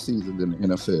 5 seasons in the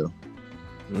NFL.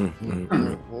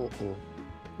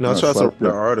 No, I tried to read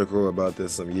an article about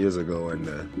this some years ago, and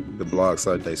the blog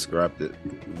site, they scrapped it.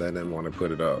 They didn't want to put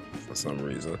it up for some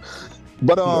reason.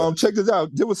 But check this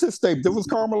out. This was his statement. This was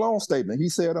Karl Malone's statement. He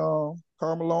said, Karl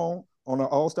Malone on an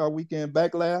All-Star Weekend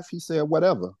backlash, he said,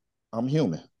 "Whatever, I'm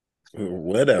human."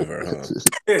 Whatever, huh?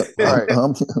 All right,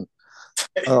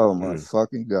 oh my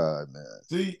fucking God, man.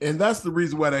 See, and that's the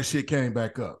reason why that shit came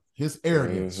back up. His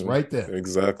arrogance, right there.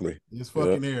 Exactly. His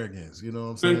fucking arrogance. You know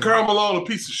what I'm saying? And Karl Malone a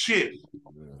piece of shit.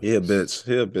 He a bitch.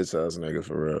 He a bitch ass nigga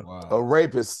for real. Wow. A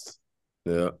rapist.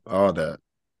 Yeah, all that.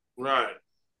 Right.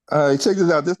 All right, check this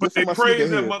out. But they praise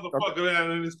that motherfucker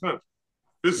down in this country.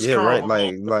 This is Yeah, Karl right.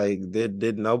 Malone. Like,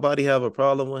 did nobody have a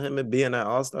problem with him being at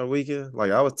All-Star Weekend?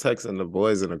 Like, I was texting the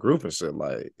boys in the group and shit.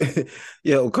 Like,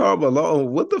 yo, Karl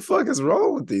Malone, what the fuck is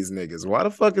wrong with these niggas? Why the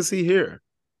fuck is he here?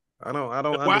 I don't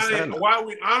understand. Why are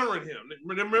we honoring him?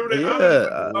 Remember they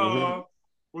honored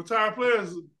retired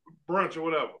players brunch or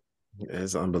whatever.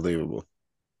 It's unbelievable.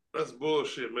 That's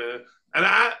bullshit, man. And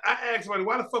I asked somebody,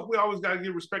 why the fuck we always gotta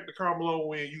give respect to Karl Malone when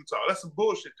we're in Utah? That's some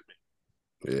bullshit to me.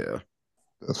 Yeah.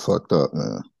 That's fucked up,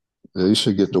 man. Yeah, you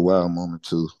should get the wild moment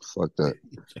too. Fuck that.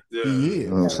 Yeah. You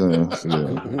know what I'm saying?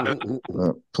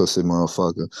 Yeah. Pussy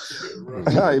motherfucker.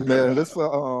 All right, man. This for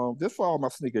all my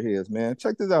sneakerheads, man.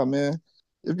 Check this out, man.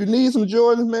 If you need some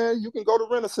Jordans, man, you can go to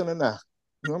Rent-A-Center now.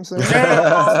 You know what I'm saying?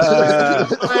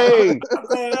 Hey,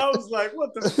 man, I was like,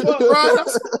 what the fuck, right?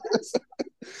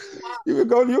 You can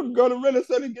go to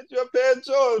Rent-A-Center and get you a pair of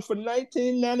Jordans for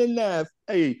 $19.99.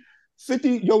 Hey,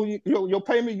 50 your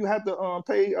payment, you have to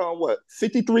pay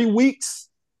 53 weeks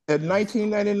at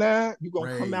 $19.99. You're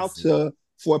gonna come out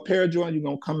for a pair of Jordans, you're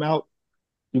gonna come out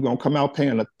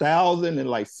paying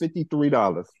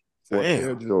 $1,053 for a pair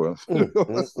of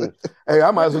Jordans. Hey,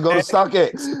 I might as well go to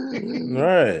StockX.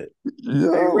 Right.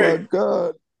 Oh my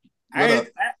God. I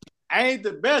ain't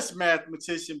the best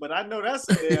mathematician, but I know that's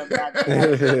a damn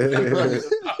mathematician.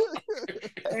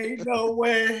 Ain't no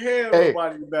way in hell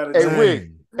nobody better than Rick.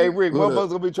 Hey, Rick, motherfuckers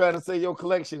gonna be trying to say your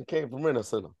collection came from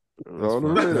Rent-A-Center. That's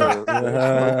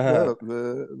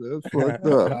fucked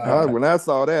up. When I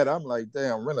saw that, I'm like,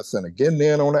 damn, Rent-A-Center getting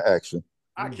in on the action.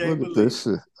 I can't Look at believe this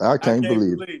shit. I can't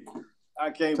believe it. I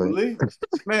can't believe it.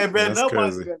 Man,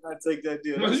 nobody got not take that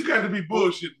deal. You got to be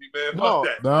bullshitting me, man. No. Fuck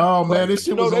that. No, man, this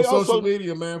shit was on social also-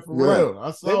 media, man, for Yeah. real. I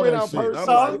saw ran that out shit. I'm person.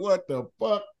 like, what the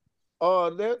fuck?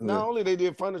 Not only they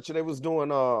did furniture, they was doing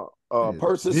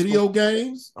purses. Video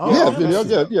games? Oh, Yeah, that video,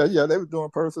 shit. yeah. They were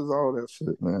doing purses, all that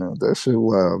shit, man. That shit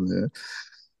wild, man.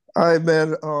 All right,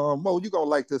 man. Mo, you gonna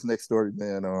like this next story,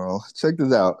 man. Check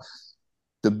this out.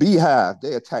 The Beehive,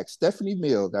 they attacked Stephanie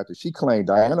Mills after she claimed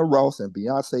Diana Ross and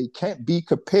Beyonce can't be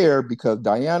compared because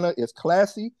Diana is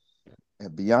classy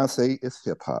and Beyonce is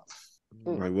hip hop.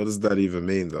 Like, what does that even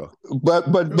mean, though?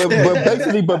 But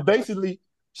basically,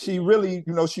 she really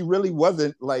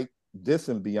wasn't like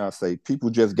dissing Beyonce.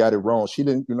 People just got it wrong. She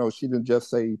didn't just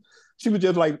say, she was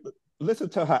just like, listen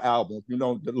to her album,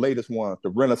 the latest one,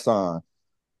 the Renaissance,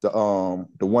 the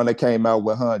one that came out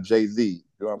with her and Jay-Z.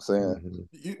 You know what I'm saying?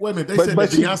 Wait a minute, they said that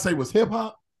Beyonce was hip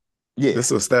hop? Yeah.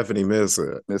 This was Stephanie Mills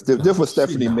said. This was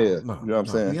Stephanie Mills. No, you know what I'm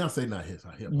saying? Beyonce not hip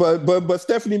hop. But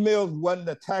Stephanie Mills wasn't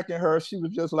attacking her. She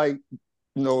was just like,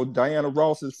 Diana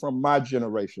Ross is from my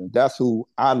generation. That's who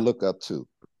I look up to. You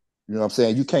know what I'm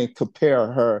saying? You can't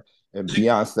compare her and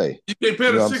Beyonce. You can't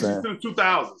compare You know the what I'm 60s to the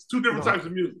 2000s. Two different types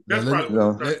of music. That's Now,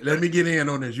 probably let me get in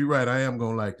on this. You're right. I am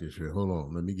gonna like this shit. Hold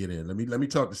on. Let me get in. Let me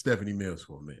talk to Stephanie Mills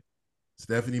for a minute.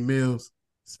 Stephanie Mills,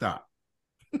 stop.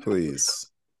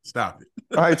 Please. Stop it.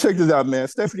 All right, check this out, man.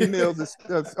 Stephanie Mills is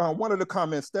one of the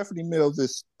comments. Stephanie Mills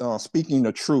is speaking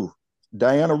the truth.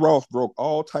 Diana Ross broke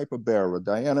all type of barrier.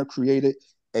 Diana created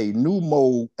a new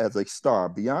mold as a star.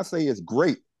 Beyonce is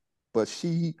great, but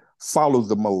she follows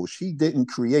the mold. She didn't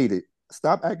create it.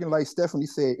 Stop acting like Stephanie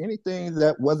said anything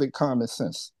that wasn't common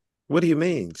sense. What do you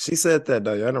mean? She said that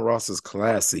Diana Ross is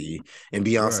classy and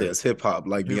Beyonce is hip hop.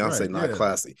 Like Beyonce not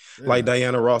classy. Yeah. Like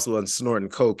Diana Ross wasn't snorting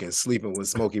coke and sleeping with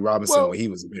Smokey Robinson when he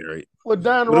was married. What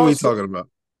are we talking about?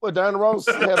 What Diana Ross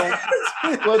had on?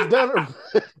 I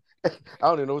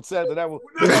don't even know what said to that one.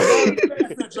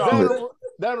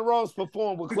 Diana Ross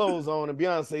performed with clothes on and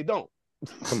Beyonce don't.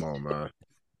 Come on, man.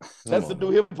 That's the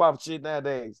new hip hop shit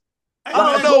nowadays. I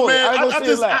don't know, man. I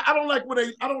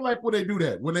don't like when they do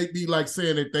that. When they be like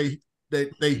saying that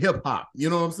they hip hop.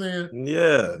 You know what I'm saying?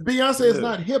 Yeah. Beyonce is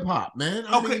not hip hop, man.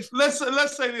 I mean, let's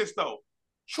say this though.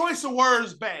 Choice of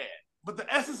words bad, but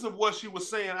the essence of what she was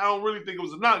saying, I don't really think it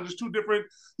was not just two different.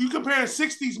 You comparing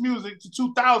 60s music to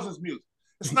 2000s music.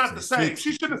 It's not the same.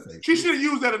 She should have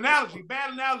used that analogy.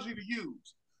 Bad analogy to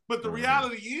use. But the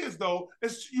reality is though,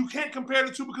 you can't compare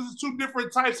the two because it's two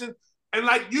different types and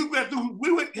like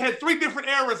had three different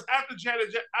eras after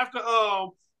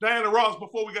Diana Ross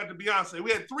before we got to Beyonce.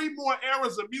 We had three more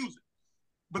eras of music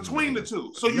between the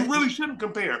two. So you really shouldn't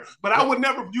compare. But I would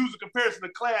never use a comparison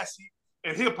of classy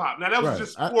and hip hop. Now that was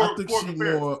just poor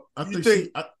comparison.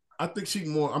 I think she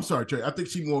more. I'm sorry, Trey. I think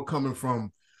she more coming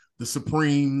from the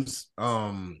Supremes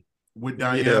with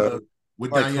Diana. Yeah.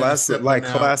 With like Diana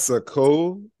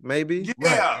classical, maybe.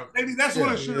 Yeah, maybe that's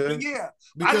what it should have been. Yeah,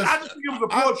 I just think it was a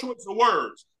poor choice of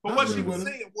words, but what she was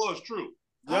saying was true.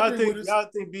 Y'all think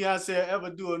Beyonce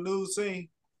ever do a nude scene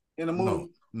in a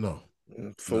movie? No.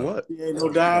 For what? She ain't no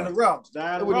Diana Ross.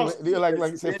 Diana Ross. Like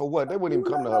you said, for what? They wouldn't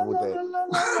even come to her with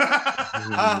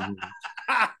that.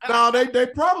 No, they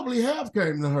probably have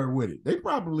came to her with it. They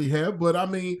probably have, but I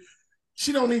mean,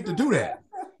 she don't need to do that.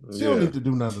 She don't need to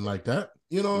do nothing like that.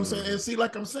 You know what I'm saying? And see,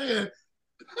 like I'm saying,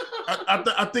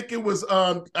 I think it was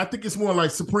I think it's more like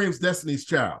Supreme's Destiny's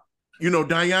Child. You know,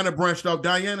 Diana branched off.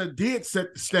 Diana did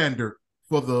set the standard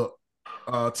for the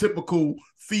typical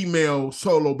female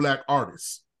solo black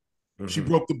artist. Mm-hmm. She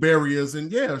broke the barriers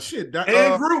and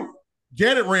grew.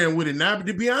 Janet ran with it. Now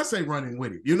Beyonce running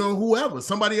with it. You know, whoever.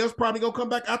 Somebody else probably gonna come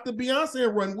back after Beyonce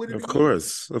and run with it. Of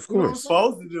course. You're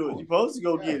supposed to do it. You're supposed to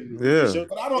go get it. Yeah.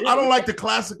 But I don't like the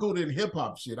classical and hip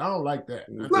hop shit. I don't like that.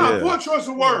 Poor choice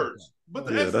of words. But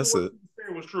the essence of what you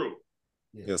said was true.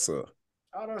 Yes, sir.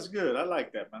 Oh, that's good. I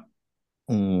like that, man.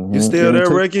 Mm-hmm. You still there,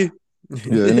 Ricky?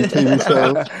 Yeah, any TV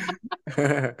shows?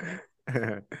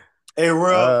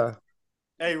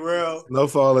 Hey, Real.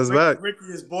 Snowfall is back. Ricky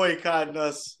is boycotting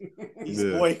us. He's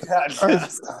boycotting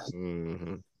us.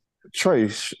 Mm-hmm. Trey,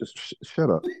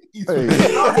 shut up. Hey. Don't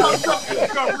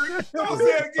say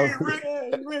it again, Rick.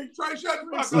 Trey, shut the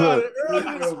fuck up.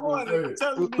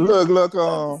 Look.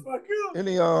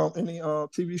 Any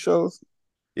TV shows?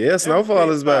 Yeah,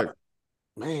 Snowfall is back.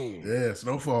 Man. Yeah,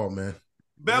 Snowfall, man.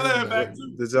 Bel-Air back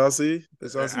too. Did y'all see?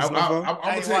 Snowfall? I'm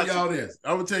gonna tell y'all this.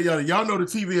 Y'all know the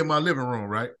TV in my living room,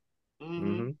 right?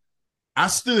 Mm-hmm. I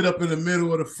stood up in the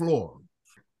middle of the floor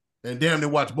and damn near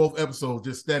watched both episodes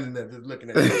just standing there just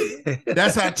looking at it.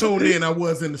 That's how tuned in I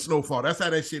was in the Snowfall. That's how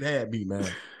that shit had me, man.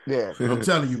 Yeah. I'm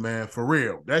telling you, man, for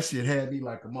real. That shit had me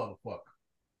like a motherfucker.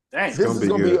 Dang. This is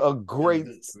gonna be a great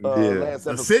last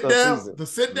The episode.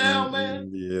 sit down,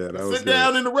 man. Yeah, that The was sit good.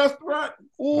 down in the restaurant.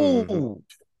 Ooh.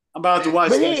 I'm about to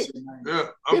watch But that he- shit, man. Yeah,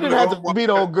 He didn't have to beat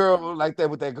old girl like that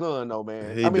with that gun, though,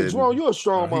 man. He I mean, didn't. Jerome, you're a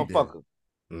strong No, he didn't. motherfucker.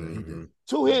 Mhm.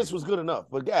 2 hits was good enough,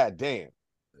 but goddamn,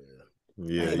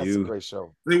 Yeah, man, that's a great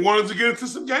show. They wanted to get into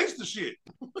some gangster shit.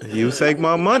 you take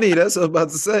my money. That's what I'm about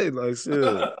to say. Like, shit.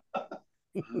 I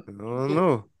don't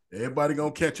know. Everybody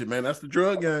gonna catch it, man. That's the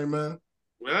drug game, man.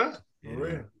 Yeah. For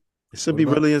real. It should be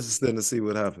really interesting to see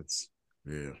what happens.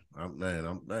 Yeah,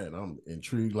 I'm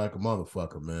intrigued like a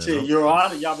motherfucker, man. Shit, Your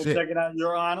Honor. Y'all been checking out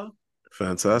Your Honor?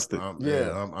 Fantastic.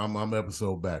 I'm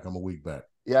episode back. I'm a week back.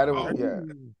 Yeah,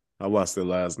 I watched it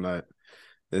last night.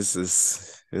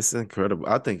 It's incredible.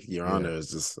 I think Your Honor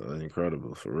is just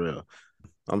incredible for real.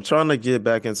 I'm trying to get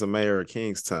back into Mayor of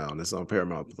Kingstown. It's on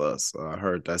Paramount Plus. I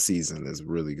heard that season is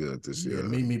really good this year. Yeah,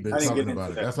 Mimi been talking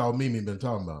about it. That's all Mimi been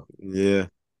talking about. Yeah.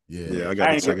 I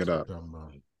gotta check it out.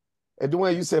 And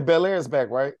Dwayne, you said Bel Air's back,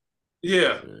 right?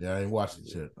 Yeah. Yeah, I ain't watched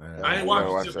it yet. I ain't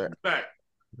watched it back.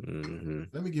 Mm-hmm.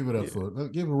 Let me give it up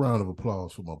give a round of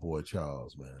applause for my boy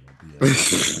Charles, man.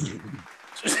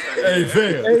 Hey,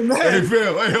 Phil. Hey,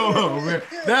 Phil. Hey, hold on, man.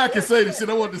 Now I can say this shit.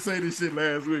 I wanted to say this shit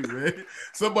last week, man.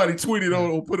 Somebody tweeted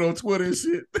or put on Twitter and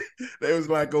shit. They was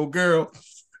like, oh, girl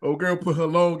put her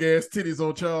long ass titties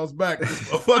on Charles' back.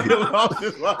 Fucking lost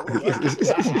his life.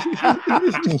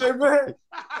 Hey, man.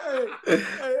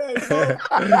 Hey, bro.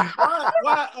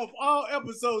 Why of all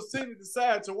episodes, Tina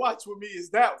decided to watch with me is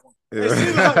that one? And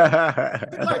she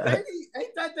like,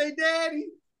 ain't that they daddy?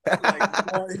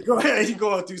 Like, go ahead, you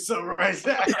going through something right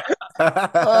now.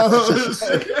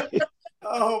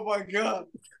 Oh my God.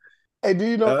 Hey, do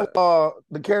you know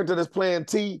the character that's playing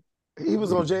T? He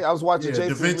was on I was watching Jason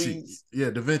Da Vinci. Lee's. Yeah,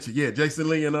 Da Vinci. Yeah, Jason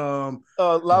Lee and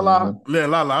Lala. Yeah,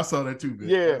 Lala. I saw that too, man.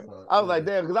 Yeah, I was like,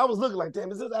 damn, because I was looking like,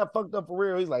 damn, is this that fucked up for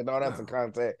real? He's like, no, that's a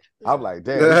contact. I'm like,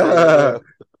 damn.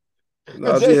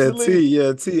 No,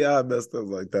 T.I. messed up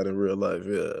like that in real life.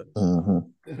 Yeah,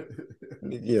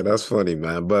 yeah, that's funny,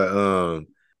 man. But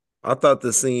I thought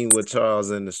the scene with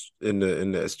Charles in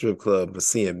the strip club, but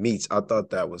seeing Meech, I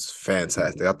thought that was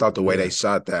fantastic. I thought the way they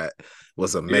shot that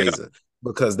was amazing.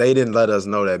 Because they didn't let us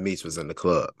know that Meech was in the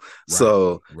club.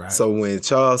 Right. So when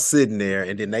Charles sitting there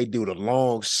and then they do the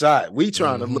long shot, we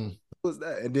trying to look, what was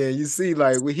that? And then you see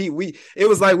like it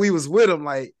was like we was with him,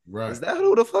 like, is that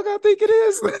who the fuck I think it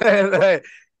is? Like,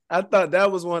 I thought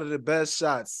that was one of the best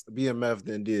shots BMF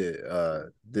then did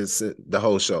the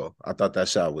whole show. I thought that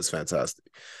shot was fantastic.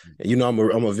 And you know, I'm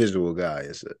a visual guy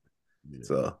and shit. Yeah.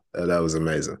 So that was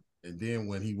amazing. And then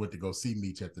when he went to go see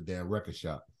Meech at the damn record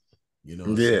shop. You know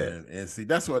what I'm saying? And see,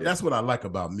 that's what I like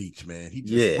about Meech, man. He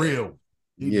just real.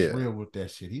 He just real with that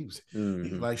shit. He was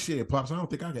like, shit, Pops, I don't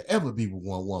think I could ever be with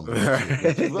one woman.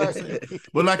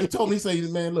 But like he told me, he said,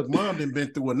 man, look, Mom done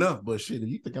been through enough, but shit, if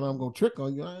you thinking I'm gonna trick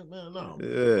on you, I ain't, man, no.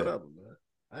 Whatever, man.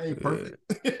 I ain't perfect.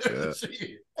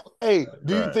 Hey,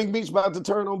 do you think Meech about to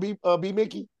turn on B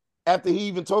Mickey after he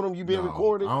even told him you being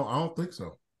recorded? I don't think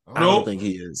so. I don't think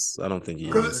he is.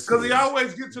 Because he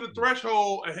always get to the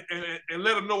threshold and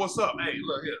let him know what's up. Hey,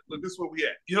 look here, look, this is where we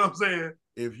at. You know what I'm saying?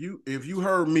 If you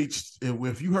heard Meech, when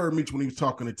he was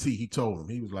talking to T, he told him,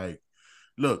 he was like,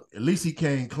 look, at least he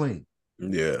came clean.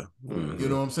 Yeah. You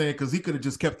know what I'm saying? Because he could have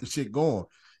just kept the shit going.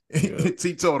 Yeah.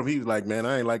 T told him, he was like, man,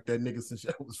 I ain't like that nigga since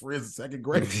I was friends in second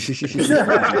grade. That's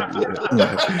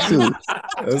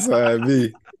how I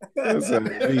be. That's how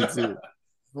I be too.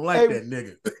 Like that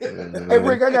nigga. Hey,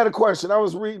 Rick, I got a question.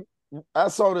 I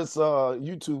saw this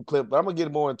YouTube clip, but I'm gonna get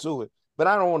more into it. But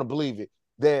I don't want to believe it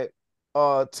that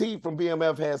T from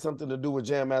BMF had something to do with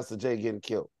Jam Master Jay getting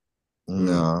killed.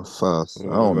 No, fuss. I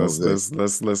don't know.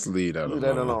 Let's leave that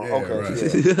alone. Yeah,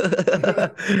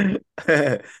 okay.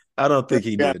 Right. I don't think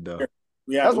he did though.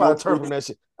 That's why I turned from that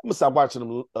shit. I'm gonna stop watching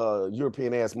them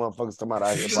European ass motherfuckers talking about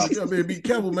out here. Man, be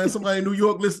careful, man. Somebody in New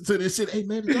York listen to this shit. Hey,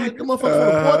 man, you like the motherfuckers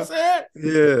on the port side?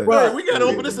 Yeah. Hey, we gotta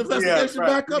open this investigation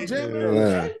back up, Jam.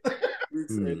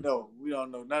 No, we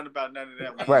don't know nothing about none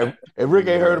of that. Right. If Rick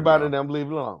ain't heard about it, then I'm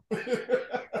leaving it alone.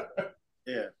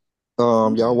 Yeah.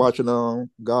 Y'all watching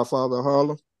Godfather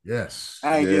Harlem? Yes.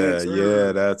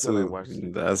 Yeah, that too.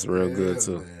 That's real good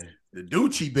too. Man. The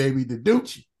Doochie, baby, the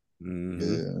Doochie.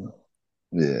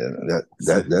 Yeah,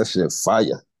 that shit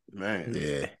fire. Man.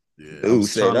 Yeah. Dude,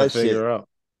 say that shit. Out.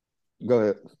 Go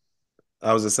ahead.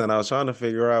 I was just saying I was trying to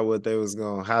figure out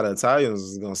how the Italians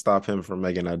was gonna stop him from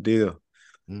making that deal.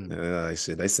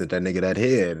 Shit, they sent that nigga that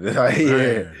head.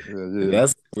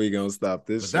 That's we gonna stop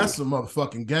this. But that's some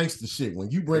motherfucking gangster shit. When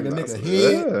you bring a nigga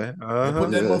head and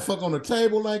put that motherfucker on the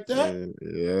table like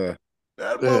that,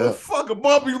 that motherfucker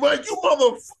bump you like you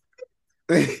motherfucker.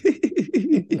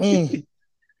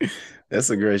 That's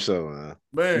a great show, man.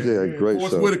 Man, Yeah, man, great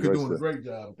Forrest show, Whitaker great doing show. a great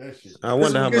job with that shit. I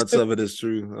wonder how much of it is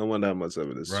true. I wonder how much of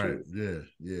it is Right. true.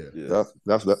 Yeah.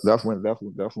 That's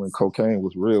when cocaine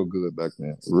was real good back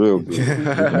then. Real good. You can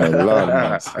make a lot of money.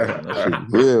 That shit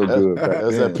real good back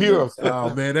That's then. that pure.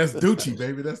 Oh man, that's Doochie,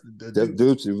 baby. That's That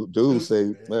dude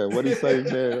say, man, what he say,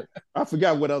 man? I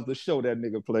forgot what other show that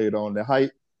nigga played on. The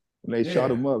Hype. When they shot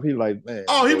him up, he like, man.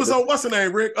 Oh, he bro, was on what's the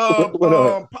name, Rick? What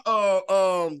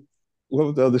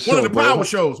was the other show? One of the bro? power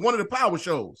shows. One of the power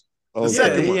shows. Oh, The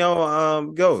second he one.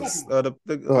 on Ghost. Okay.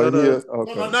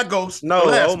 No, not Ghost. No,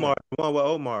 the last Omar. The one with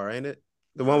Omar, ain't it?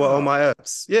 The one with Omar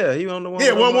Epps. Yeah, he on the one.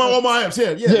 Yeah, with one Omar on my apps.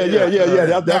 Yeah.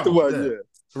 That's the one. Yeah.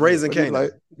 Raising What he Canaan.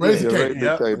 like? Raising Yeah, Canaan.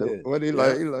 Raising Canaan. Yeah. What he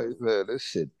like? He like, man, this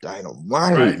shit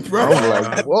dynamite. Right. I'm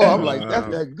like, whoa. I'm like, that's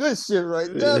that good shit right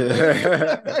there.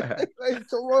 Man. Hey,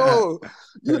 come on.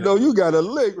 You know, you got a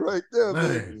lick right there,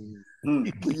 man.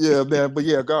 Yeah, man. But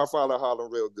yeah, Godfather Harlem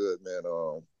real good, man.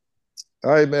 All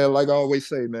right, man. Like I always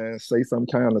say, man, say something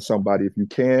kind to somebody. If you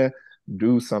can,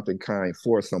 do something kind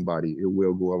for somebody. It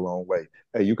will go a long way.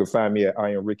 Hey, you can find me at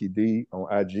I am Ricky D on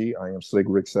IG. I am Slick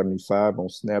Rick 75 on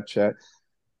Snapchat.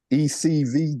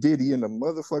 ECV Diddy in the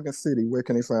motherfucking city. Where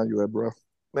can they find you at, bro?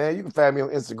 Man, you can find me on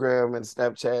Instagram and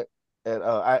Snapchat at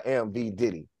I am V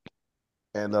Diddy.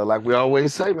 And like we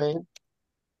always say, man,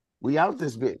 we out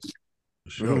this bitch.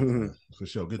 For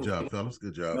sure. Good job, fellas.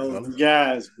 Good job, fellas.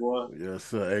 Guys, boy. Yes,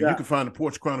 sir. Hey, you can find the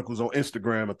Porch Chronicles on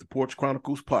Instagram at the Porch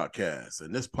Chronicles Podcast.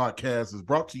 And this podcast is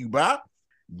brought to you by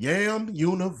Yam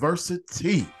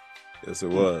University. Yes, it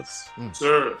was.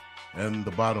 Sir. And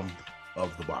the bottom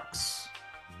of the box.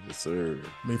 Yes, sir.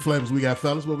 How many flavors we got,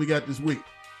 fellas? What we got this week?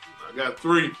 I got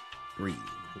 3. 3.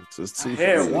 Just I two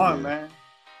had for one, you. man.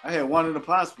 I had one in the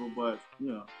possible, but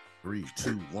you know. 3,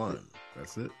 2, 1.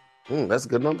 That's it. That's a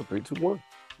good number. 3, 2, 1.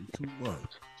 3, 2, 1.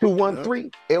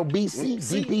 213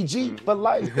 LBC DPG for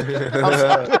life.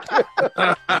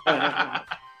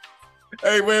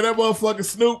 Hey man, that motherfucking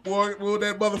Snoop boy with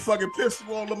that motherfucking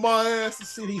pistol on Lamar ass and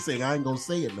shit. He said, I ain't gonna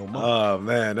say it no more. Oh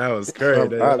man, that was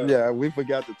crazy. Yeah, we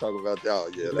forgot to talk about y'all.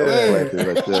 Yeah, that was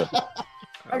right there.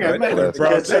 I got mad They at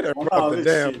brought all the this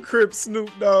damn shit. Crip Snoop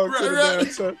Dogg to the Right.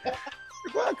 damn truck.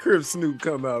 Why Crip Snoop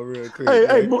come out real quick?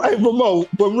 Hey, man? but Mo,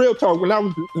 but real talk, when I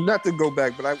was, not to go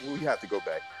back, but we have to go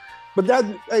back. But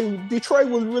that, Detroit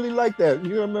was really like that.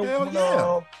 You remember Hell when,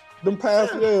 yeah. them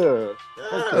past, yeah.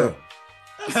 Okay.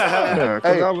 Yeah,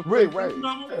 'cause Hey, I was Rick, thinking-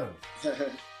 right.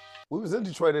 We was in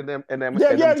Detroit in them. Yeah, times.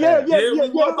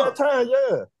 that time,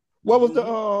 yeah. What was the,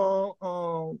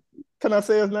 can I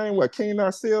say his name? What, King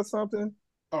Narcisse or something?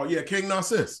 Oh yeah, King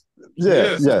Narcisse.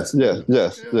 Yes. Yeah.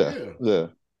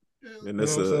 And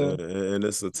it's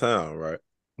a town, right?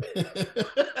 Yeah.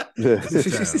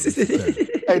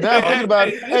 Hey, now I'm thinking about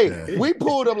it. Hey, we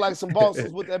pulled up like some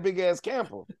bosses with that big ass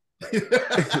camper. We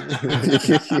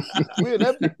in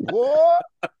that boy.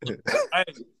 Hey,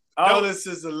 all this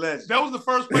is a legend. That was the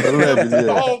first place A legend, the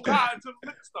yeah. whole car into the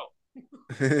liquor store.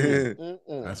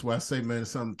 That's why I say, man,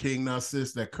 something King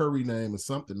Narcisse, that Curry name or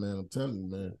something, man. I'm telling you,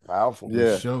 man. Powerful.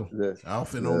 Yeah. Show. Yeah.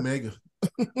 Alpha and Yeah. Omega.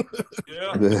 Yeah.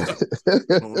 On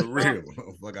the real.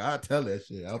 Motherfucker, I tell that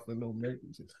shit. Alpha and Omega.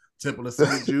 Temple of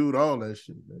St. Jude, all that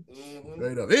shit, man.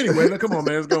 Straight up. Anyway, now, come on,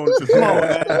 man. Let's go into Come on,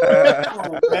 man. Come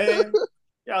on, man.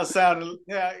 Y'all sounded,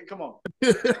 yeah, come on.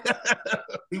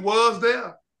 He was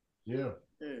there. Yeah.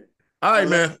 Yeah. All right,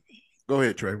 man. Go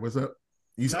ahead, Trey. What's up?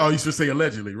 You should say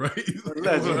allegedly, right?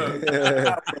 Legend.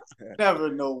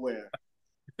 Never nowhere.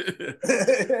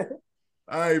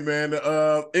 All right, man.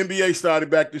 NBA started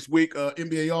back this week.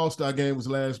 NBA All-Star game was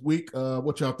last week.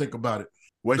 What y'all think about it?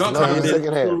 Wasting Love time. the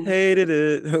second half. Hated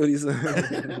it. What he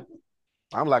said.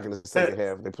 I'm liking the second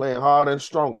half. They're playing harder and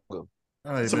stronger. All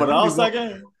right, Some man. of the Do me All-Star one-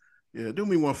 game? Yeah, do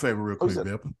me one favor real quick, Who's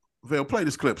Vale. Vale, play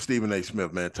this clip. Stephen A.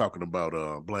 Smith, man, talking about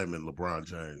blaming LeBron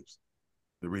James.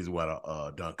 The reason why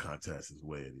the dunk contest is the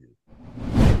way it is.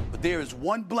 But there is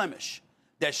one blemish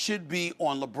that should be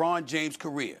on LeBron James'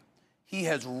 career. He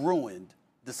has ruined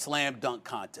the slam dunk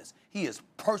contest. He is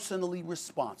personally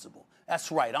responsible. That's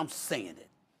right, I'm saying it.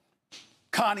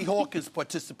 Connie Hawkins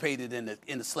participated in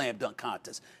the slam dunk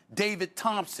contest. David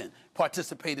Thompson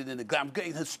participated in the, I'm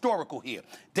getting historical here.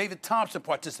 David Thompson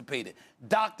participated.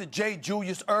 Dr. J.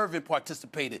 Julius Irvin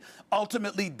participated.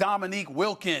 Ultimately, Dominique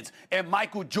Wilkins and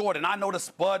Michael Jordan. I know the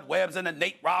Spud Webbs and the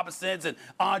Nate Robinsons and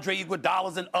Andre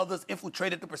Iguodala's and others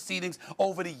infiltrated the proceedings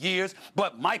over the years,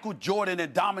 but Michael Jordan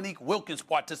and Dominique Wilkins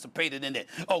participated in it.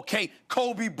 Okay,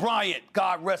 Kobe Bryant,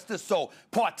 God rest his soul,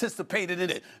 participated in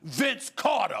it. Vince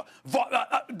Carter,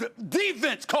 the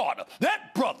Vince Carter,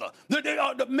 that brother,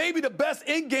 maybe the best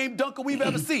in-game dunker we've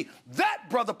ever seen. That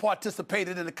brother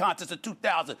participated in the contest in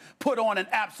 2000, put on an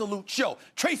absolute show.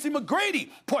 Tracy McGrady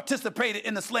participated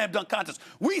in the slam dunk contest.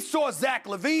 We saw Zach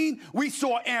LaVine, we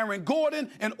saw Aaron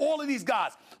Gordon, and all of these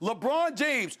guys. LeBron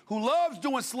James, who loves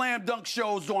doing slam dunk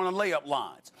shows on the layup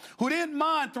lines, who didn't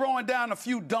mind throwing down a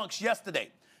few dunks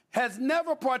yesterday, has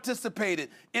never participated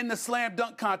in the slam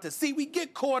dunk contest. See, we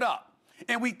get caught up.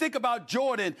 And we think about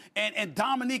Jordan and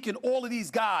Dominique and all of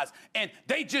these guys, and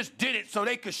they just did it so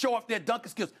they could show off their dunking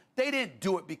skills. They didn't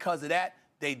do it because of that.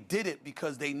 They did it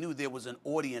because they knew there was an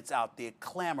audience out there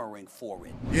clamoring for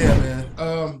it. Yeah,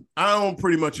 man. I don't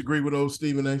pretty much agree with old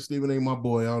Stephen A. Stephen A. my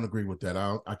boy. I don't agree with that.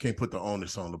 I can't put the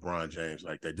onus on LeBron James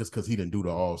like that just because he didn't do the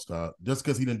All-Star, just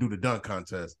because he didn't do the dunk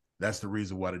contest. That's the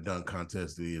reason why the dunk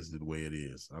contest is the way it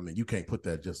is. I mean, you can't put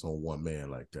that just on one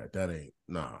man like that. That ain't,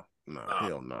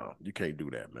 hell no. You can't do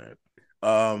that, man.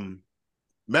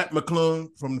 Matt McClung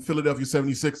from the Philadelphia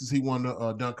 76ers, he won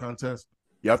the dunk contest.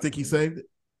 Y'all think he saved it?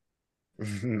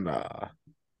 Nah.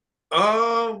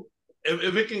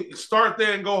 If it can start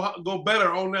there and go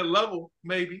better on that level,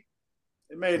 maybe.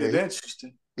 It made it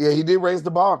interesting. Yeah, he did raise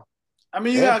the bar. I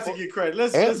mean, you have to give credit.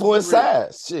 Let's for his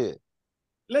size. Shit.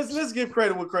 Let's give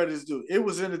credit what credit is due. It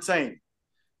was entertaining.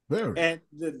 Very. And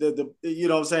the you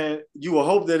know what I'm saying, you will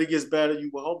hope that it gets better. You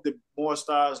will hope that more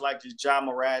stars like the Ja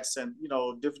Morants and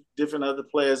different other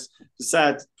players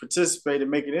decide to participate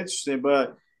and make it interesting.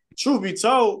 But truth be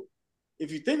told,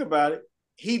 if you think about it,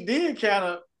 he did kind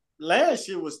of last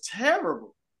year was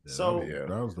terrible. Yeah, so that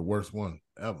was the worst one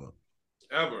ever.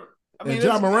 I mean, and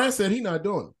Ja Morant said he's not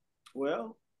doing it.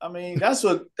 Well, I mean, that's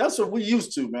what we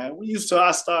used to, man. We used to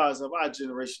our stars of our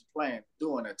generation playing,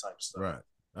 doing that type of stuff. Right.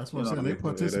 That's what I'm saying. They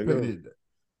participated.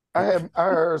 I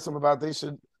heard something about they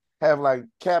should have like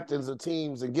captains of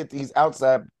teams and get these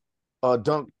outside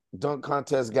dunk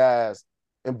contest guys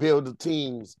and build the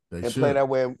teams play that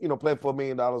way. Play for $1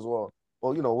 million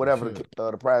or whatever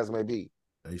the prize may be.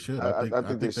 They should. I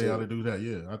think they ought to do that.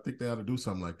 Yeah, I think they ought to do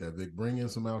something like that. Vic, bring in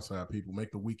some outside people,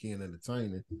 make the weekend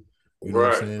entertaining. You know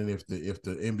what I'm saying? If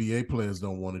the NBA players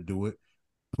don't want to do it,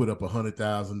 put up $100,000,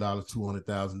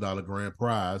 $200,000 grand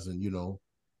prize, and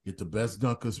get the best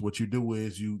dunkers. What you do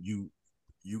is you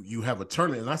have a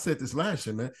tournament. And I said this last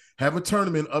year, man. Have a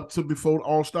tournament up to before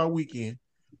All-Star weekend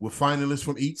with finalists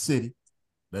from each city.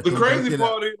 The crazy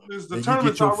part is the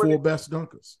tournaments you get your 4 best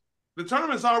dunkers. The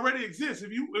tournaments already exist.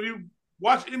 If you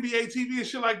watch NBA TV and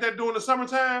shit like that during the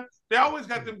summertime, they always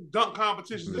got them dunk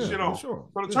competitions and shit on. Sure.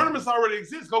 So the tournaments already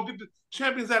exist. Go get the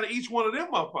champions out of each one of them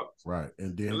motherfuckers. Right.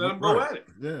 And then let them go at it.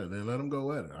 Yeah, then let them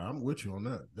go at it. I'm with you on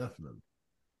that, definitely.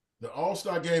 The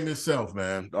All-Star game itself,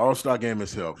 man. The All-Star game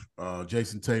itself.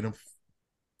 Jason Tatum,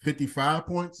 55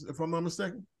 points, if I'm not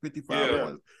mistaken. 55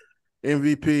 points.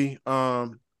 MVP.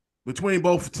 Between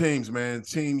both teams, man,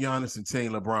 Team Giannis and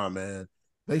Team LeBron, man,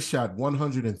 they shot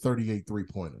 138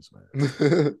 three-pointers,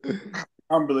 man.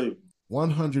 Unbelievable.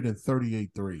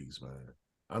 138 threes, man.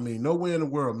 I mean, nowhere in the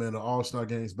world, man, the All-Star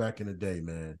games back in the day,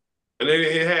 man. And they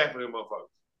didn't hit half of them motherfuckers.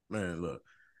 Man, look.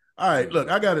 All right,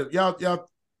 look, I got it.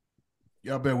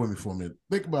 Y'all bear with me for a minute.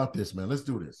 Think about this, man. Let's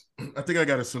do this. I think I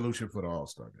got a solution for the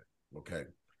All-Star game, okay?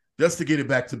 Just to get it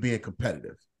back to being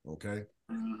competitive, okay?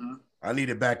 Mm-hmm. I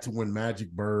need it back to when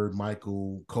Magic, Bird,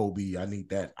 Michael, Kobe, I need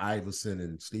that Iverson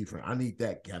and Stephen. I need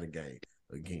that kind of game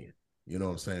again. You know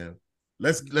what I'm saying?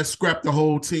 Let's scrap the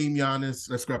whole team Giannis.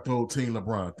 Let's scrap the whole team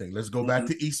LeBron thing. Let's go back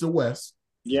to East or West.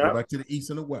 Yeah. Go back to the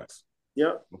East and the West.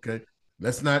 Yep. Okay.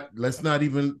 Let's not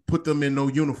even put them in no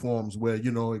uniforms where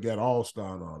it got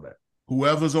All-Star and all that.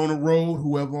 Whoever's on the road,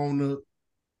 whoever on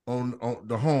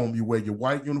the home, you wear your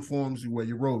white uniforms, you wear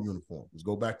your road uniforms. Let's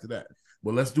go back to that.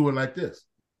 But let's do it like this.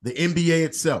 The NBA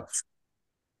itself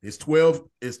is 12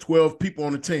 people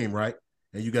on the team, right?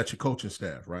 And you got your coaching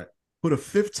staff, right? Put a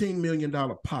 $15 million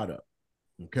pot up,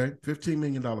 okay? $15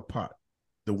 million pot.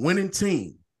 The winning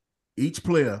team, each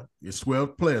player is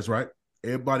 12 players, right?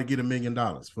 Everybody get $1 million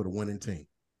for the winning team.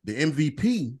 The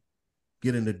MVP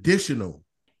get an additional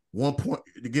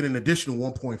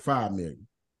 1.5 million.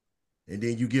 And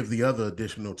then you give the other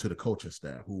additional to the coaching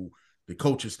staff, the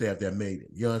coaching staff that made it.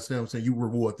 You understand what I'm saying? You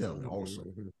reward them also.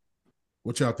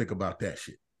 What y'all think about that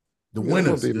shit? The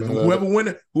winners, whoever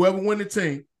win the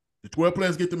team, the 12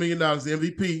 players get the $1 million. The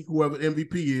MVP, whoever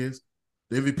MVP is,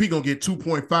 the MVP gonna get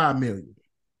 2.5 million.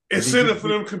 Incentive for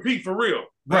them to compete for real.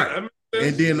 Right.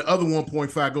 And then the other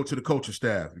 1.5 go to the coaching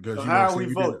staff because so how are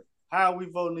we voting? How are we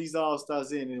voting these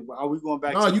All-Stars in? Are we going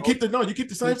back? You keep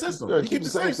the same system. You keep the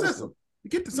same system. You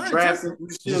get the same drafting. system. You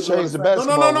still Just doing change the same-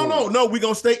 basketball. No. We're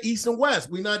gonna stay East and West.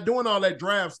 We're not doing all that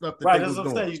draft stuff that Right, they that's was what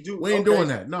I'm doing. saying. You do. We ain't okay. doing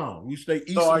that. No, you stay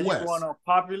East So are and you West. going off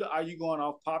popular? Are you going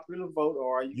off popular vote,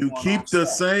 or are you? You going keep off the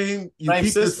stat? same. You Same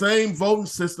keep the system? same voting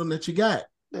system that you got.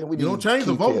 Man, we You don't need change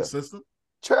the keep voting here. system,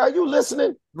 Trey, are you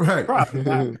listening? right? Probably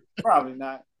not. Probably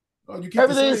not. Oh, you keep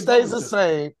Everything the same stays voting the system.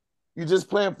 same. You just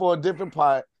playing for a different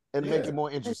part and make Yeah. it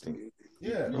more interesting.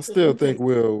 Yeah, I still think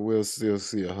we'll still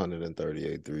see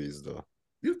 138 threes though.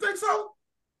 You think so?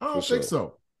 I don't For think sure.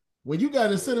 so. When you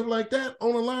got incentive like that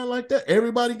on a line like that,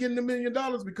 everybody getting $1 million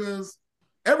because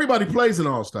everybody plays an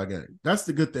all-star game. That's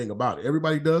the good thing about it.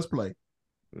 Everybody does play.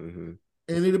 Mm-hmm.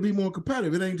 And it'll be more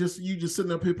competitive. It ain't just you just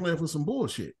sitting up here playing for some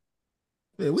bullshit.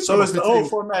 Yeah, we So talking it's the about old 15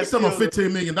 format. we talking about still-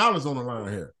 $15 million on the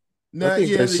line here. Now,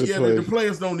 think they should play. the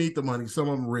players don't need the money. Some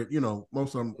of them rich,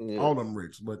 most of them, Yeah. all of them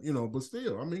rich. But but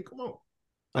still, I mean, come on.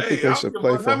 I Hey, think they I should don't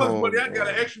play give a for how much home. money I got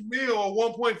an extra meal or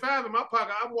 1.5 in my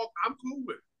pocket. I'm cool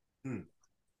with.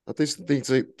 I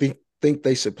think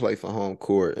they should play for home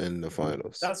court in the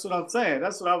finals. That's what I'm saying.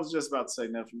 That's what I was just about to say,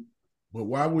 nephew. But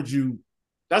why would you?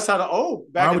 That's how the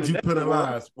old. Back Why in would the you day,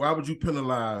 penalize? Why would you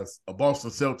penalize a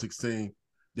Boston Celtics team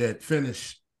that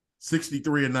finished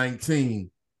 63-19,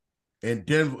 and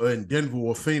Denver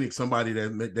or Phoenix, somebody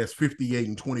that's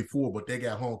 58-24, but they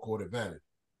got home court advantage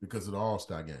because of the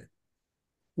All-Star game?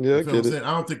 Yeah, I You feel what I'm get it. saying?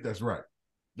 I don't think that's right.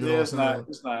 You know Yeah, what it's I'm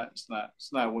not. saying?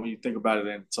 It's not when you think about it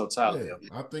in totality.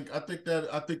 Yeah, I think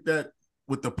that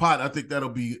with the pot, I think that'll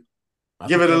be.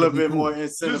 Give it a that'll little be bit cool. more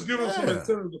incentive. Just give them some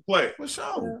incentive to play. For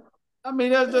sure. I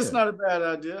mean, that's Yeah. not a bad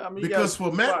idea. I mean, you Because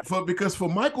gotta- because for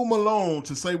Michael Malone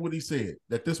to say what he said,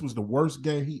 that this was the worst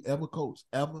game he ever coached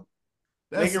ever,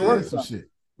 that's Make it work some something. shit.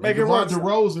 Make And it work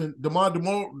DeMar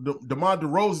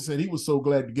DeRozan said he was so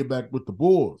glad to get back with the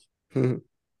Bulls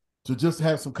to just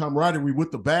have some camaraderie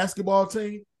with the basketball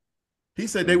team. He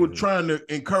said they were trying to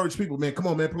encourage people, man, come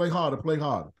on, man, play harder, play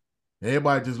harder. And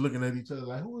everybody just looking at each other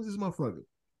like, who is this motherfucker?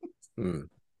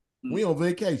 We on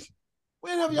vacation.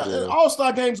 Yeah.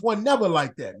 All-Star games were never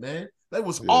like that, man. They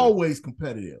was always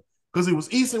competitive because it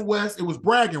was East and West. It was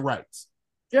bragging rights.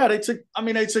 Yeah, they took a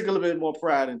little bit more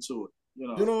pride into it. You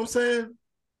know what I'm saying?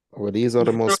 Well, these are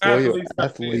the most spoiled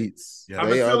athletes. Yeah.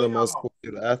 They are the telling most y'all.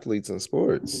 spoiled athletes in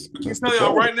sports. I That's tell the y'all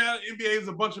problem. right now, the NBA is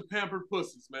a bunch of pampered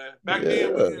pussies, man. Back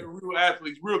then, we had real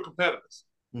athletes, real competitors.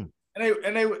 And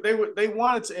they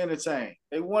wanted to entertain.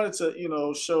 They wanted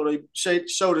to, show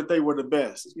that they were the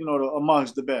best,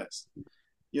 amongst the best,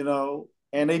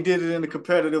 and they did it in a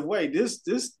competitive way. This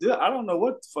I don't know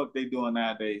what the fuck they doing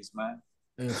nowadays, man.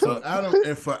 And so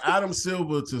for Adam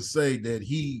Silver to say that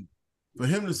he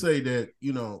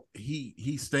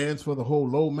stands for the whole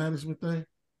load management thing.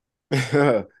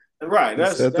 Right.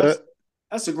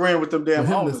 That's agreeing with them damn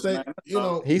For him to owners, say,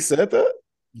 man. He said that?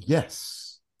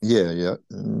 Yes. Yeah.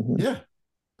 Mhm. Yeah.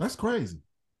 That's crazy.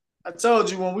 I told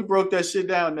you when we broke that shit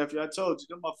down, nephew. I told you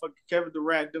them motherfucking Kevin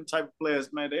Durant, them type of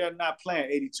players, man. They are not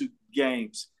playing 82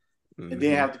 games and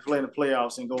then have to play in the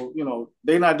playoffs and go.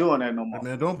 They're not doing that no more.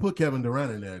 Man, don't put Kevin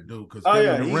Durant in there, dude. Because Oh,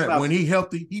 Kevin yeah, Durant, when he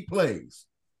healthy, he plays.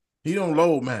 He don't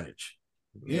load manage.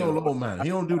 He don't load manage. He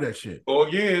don't do that shit. Go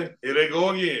again. Here they go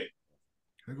again.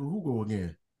 Who go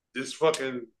again? This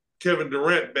fucking Kevin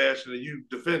Durant bashing and you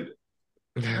defending.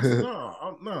 No,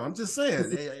 I'm just saying.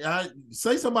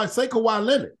 Say Kawhi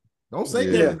Leonard. Don't say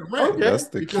Yeah. Kevin Durant. Okay. That's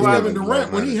the Because key. Kevin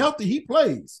Durant, when he healthy, he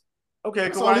plays. Okay,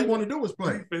 That's all he Kawhi. want to do is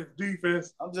play.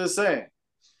 Defense. I'm just saying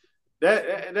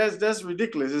that's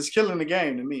ridiculous. It's killing the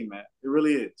game to me, man. It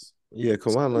really is. Yeah,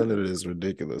 Kawhi Leonard is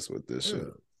ridiculous with this shit.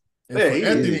 And Yeah, for he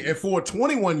Anthony, is. and for a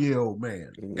 21-year-old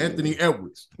man, Anthony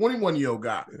Edwards, 21-year-old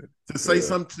guy, to say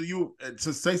something to you,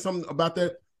 to say something about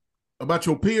that, about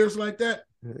your peers like that,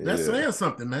 that's saying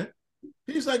something, man.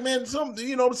 He's like, man, some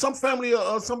family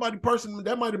or somebody person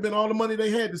that might have been all the money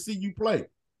they had to see you play.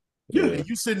 Yeah, and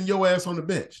you sitting your ass on the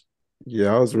bench.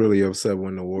 Yeah, I was really upset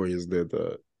when the Warriors did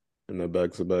that in the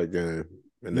back-to-back game,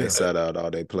 and they sat out all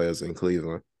their players in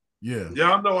Cleveland. Yeah,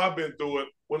 Y'all know I've been through it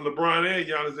when LeBron and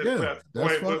Giannis had passed that's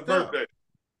Dwayne for his fucked up. birthday.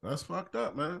 That's fucked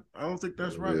up, man. I don't think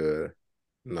that's right. Yeah,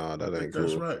 no, that I think ain't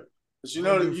that's cool. right. But you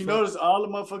notice all the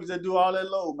motherfuckers that do all that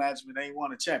load management ain't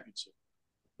won a championship.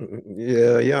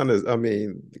 Yeah, Giannis. I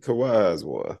mean, Kawhi has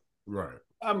one. Right.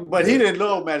 But he didn't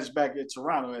load manage back in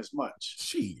Toronto as much.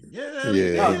 Shit. Yeah,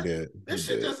 he did. This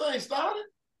He shit did. just ain't started.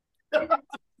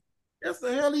 That's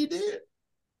the hell he did.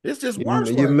 It's just You worse.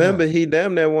 remember he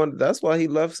damn near won. That's why he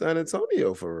left San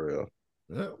Antonio for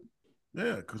real.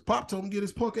 Yeah, because Pop told him to get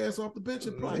his punk ass off the bench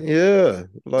and play. Yeah,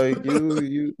 like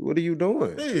you. What are you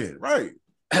doing? Yeah, right.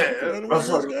 Man, what's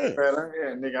this game?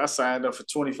 Nigga, I signed up for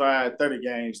 25, 30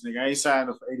 games, nigga. I ain't signed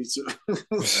up for 82.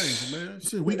 Crazy, man.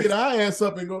 Shit, we get our ass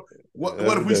up and go. What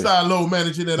if we start low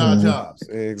managing at our jobs?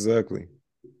 Exactly.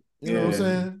 You know what I'm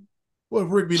saying? What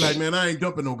if Rick be like, man, I ain't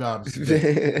dumping no garbage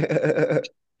today.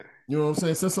 You know what I'm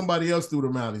saying? Send somebody else through the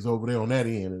mountains over there on that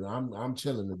end, and I'm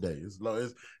chilling today. It's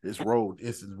road.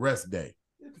 It's rest day.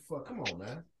 What the fuck? Come on,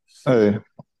 man. Hey,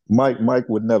 Mike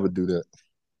would never do that.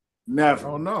 Never.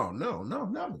 Oh no,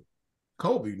 never.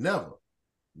 Kobe, never.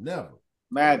 Magic.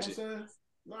 You know what I'm saying?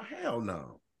 No, hell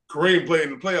no. Kareem played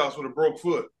in the playoffs with a broke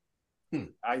foot.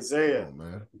 Isaiah. Oh,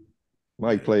 man.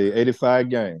 Mike played 85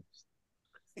 games.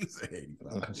 He said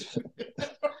 85.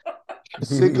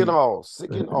 Sick and all.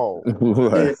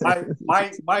 Yeah,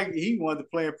 Mike, he wanted to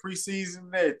play in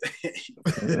preseason and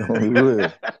everything. Really?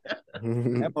 That I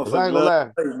ain't motherfucker gonna lie.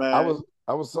 loved to play, man.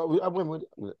 I went with.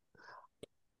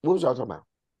 What was y'all talking about?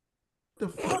 The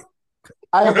fuck?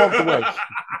 I had walked away.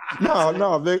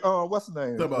 No, Vic. What's the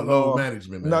name? Talk about load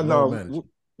management, man. No. Management.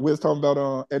 We was talking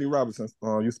about Eddie Robinson.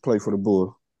 Used to play for the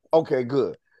Bulls. Okay,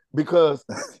 good. Because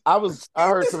I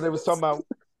heard something they was talking about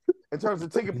in terms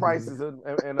of ticket prices and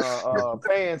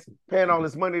fans paying all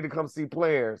this money to come see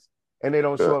players and they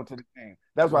don't show up to the game.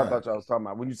 That's what I thought y'all was talking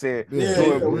about when you said we're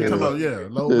talking about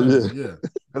low management, yeah.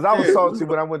 Because I was salty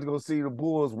when I went to go see the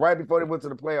Bulls right before they went to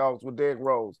the playoffs with Derrick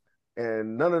Rose,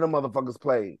 and none of them motherfuckers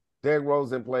played. Derrick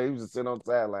Rose didn't play; he was just sitting on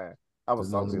the sideline. I was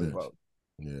salty as fuck.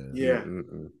 Yeah.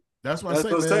 That's why I say,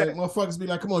 man, motherfuckers be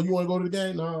like, "Come on, you want to go to the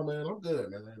game?" No, man, I'm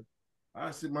good, man.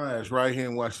 I sit my ass right here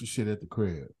and watch this shit at the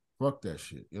crib. Fuck that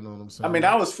shit. You know what I'm saying? I mean,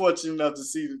 I was fortunate enough to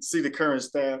see the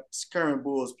current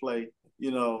Bulls play. You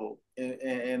know,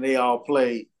 and they all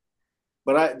played.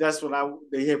 But that's when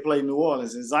they had played New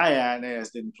Orleans, and Zion ass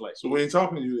didn't play. So we ain't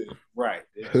talking to you then. Right.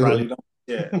 It probably don't.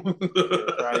 Yeah.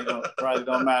 Probably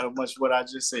don't matter much what I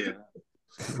just said.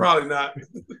 Probably not.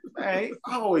 Man,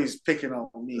 always picking on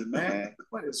me, man.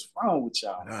 What is wrong with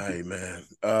y'all? All right, man.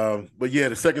 But yeah,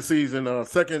 the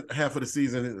second half of the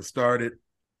season started.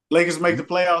 Lakers make the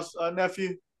playoffs,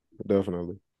 nephew.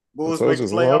 Definitely. Bulls make the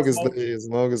playoffs. As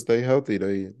long as they healthy,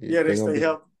 they stay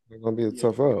healthy. They're gonna be a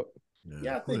tough out.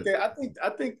 Yeah, I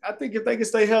think if they can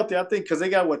stay healthy, I think because they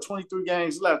got 23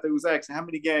 games left. They was asking how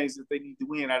many games that they need to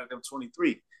win out of them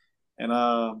 23, and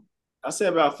I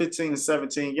said about 15 to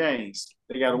 17 games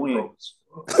they got to win.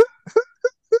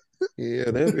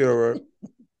 Yeah, they'll be all right.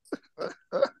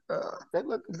 They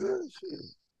look good. Shit.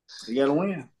 You got to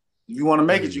win. If you want to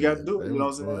make it, you got to do it. You know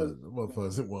what I'm saying? The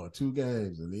motherfuckers won 2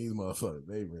 games, and these motherfuckers,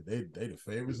 they the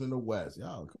favorites in the West.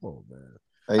 Y'all, come on, man.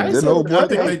 Hey, I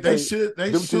think they should.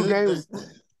 They them should. 2 games.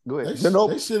 Go ahead.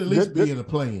 They should at least be in the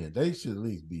play-in. They should at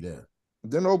least be there.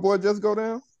 Didn't old boy just go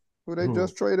down? Who they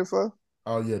just traded for?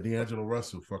 Oh yeah, D'Angelo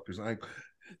Russell fucked his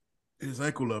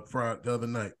ankle up the other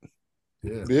night.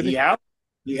 Yeah. Did he out?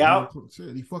 He out.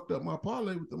 Shit, he fucked up my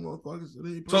parlay with them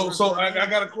motherfuckers. So I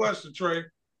got a question, Trey.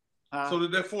 So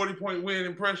did that 40-point win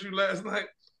impress you last night?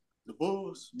 The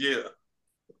Bulls? Yeah.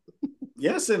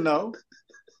 Yes and no.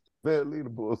 Man, leave the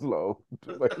Bulls low.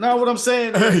 No, what I'm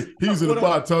saying is, hey, he was in the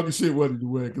bar talking shit what did you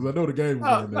win because I know the game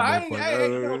was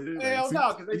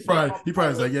He probably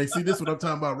was like, yeah, see, this is what I'm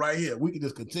talking about right here. We can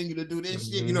just continue to do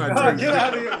this shit. You know, get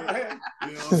out of here.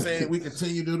 You know what I'm saying? We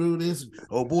continue to do this.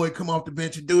 Oh boy, come off the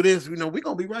bench and do this. You know, we're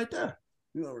gonna be right there.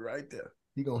 We're gonna be right there.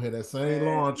 He gonna have that same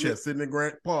lawn chair sitting in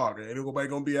Grant Park. Ain't nobody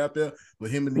gonna be out there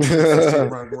with him and the kids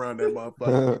around that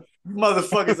motherfucker.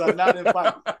 Motherfuckers are not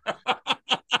invited.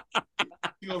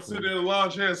 You gonna sit there in the lawn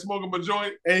chair and smoke him a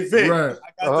joint? Hey Vic, right.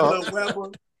 I got the little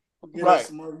Weber. Right.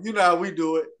 You know how we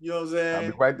do it. You know what I'm saying?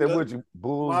 I'll be right there with you.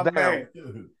 Bulls down. Man.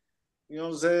 You know what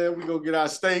I'm saying? We go get our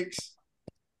steaks.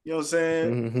 You know what I'm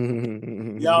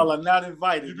saying? Y'all are not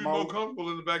invited. You'd be more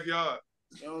comfortable in the backyard.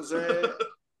 You know what I'm saying?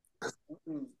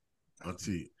 I'll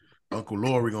tell you, Uncle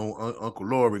Lori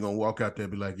gonna walk out there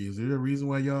and be like, "Is there a reason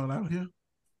why y'all out here?"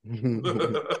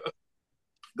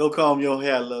 Go comb your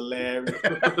hair, little Larry.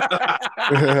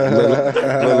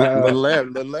 Little Larry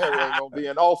ain't gonna be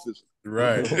in office,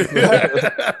 right?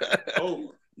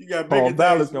 Oh, you got bigger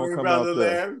things to worry about, little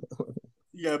Larry.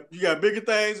 You got bigger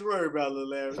things to worry about, little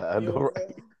Larry. I know,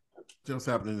 right? Just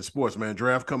happening in sports, man.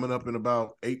 Draft coming up in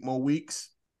about 8 more weeks.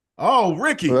 Oh,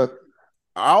 Ricky.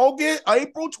 August,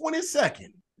 April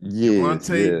 22nd. Yeah.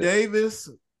 Javonte Davis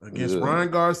against Ryan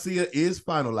Garcia is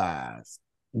finalized.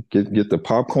 Get the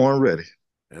popcorn ready.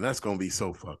 And that's going to be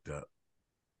so fucked up.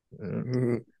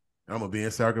 I'm going to be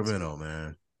in Sacramento,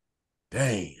 man.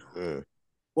 Damn.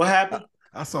 What happened?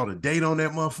 I saw the date on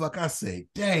that motherfucker. I said,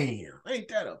 damn, ain't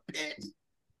that a bitch?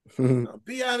 I'll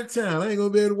be out of town. I ain't going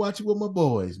to be able to watch it with my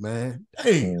boys, man.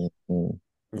 Damn.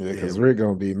 Yeah, because Rick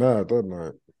gonna be mad that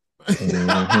night.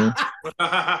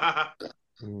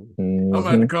 I'm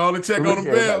about to call and check on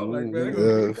the bell. Like, man,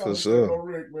 yeah, for sure.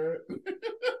 Rick, man.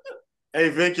 Hey,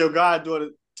 Vic, your goddaughter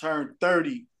turned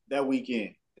 30 that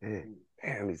weekend.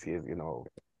 Damn, these kids,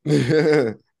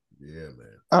 Yeah,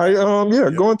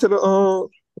 man. Going to the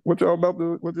what you about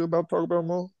to talk about,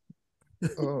 Mo?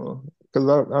 Because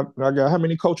I got how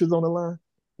many coaches on the line?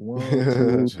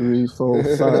 1, 2, 3, 4,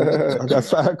 5. I got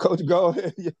 5 coaches. Go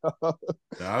ahead.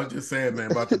 I was just saying,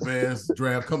 man, about the Bears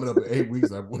draft coming up in 8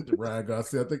 weeks. I went to Ryan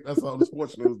Garcia. I think that's all the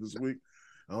sports news this week.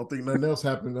 I don't think nothing else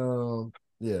happened.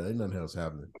 Ain't nothing else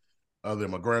happening. Other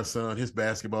than my grandson, his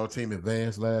basketball team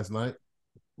advanced last night.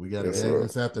 We got a game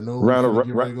this afternoon. We're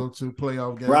get ready to go to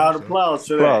playoff game. Round of applause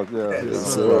for that.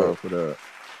 For that.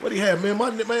 What he had, man?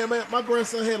 My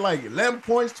grandson had like 11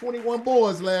 points, 21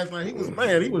 boards last night. He was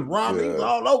robbing. He was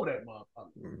all over that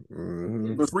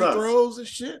motherfucker. Free throws and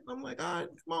shit. I'm like, all right,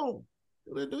 come on,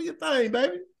 do your thing,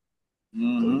 baby.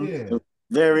 Yeah.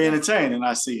 Very entertaining,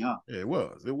 I see, huh? Yeah, it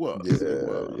was. It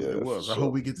was. I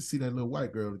hope we get to see that little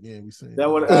white girl again. We seen that.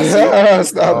 What I see.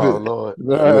 Stop it. Lord.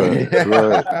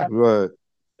 Right.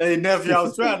 Hey, nephew, I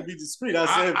was trying to be discreet.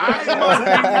 I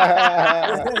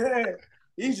said,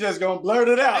 he's just gonna blurt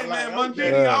it out. Hey, man,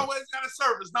 Monday, he always got a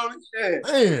service, don't he? Man,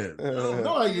 I don't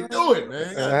know how you do it,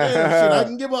 man. Goddamn shit, I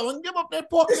can give up that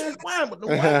pork ass wine, but no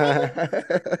wine.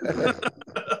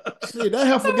 Shit, that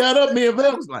heifer got up. Me and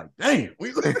Val was like, damn.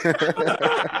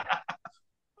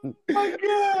 My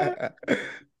God.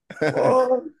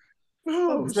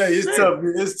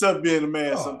 It's tough being a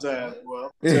man sometimes.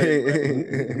 Well,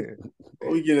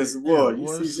 we get us some boy. You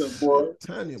see some boy.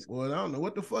 Tanya, boy, I don't know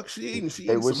what the fuck she eating. She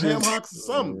eating some ham hocks or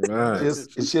something.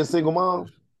 Is she a single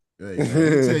mom? Hey, man, let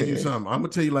me tell you something. I'm gonna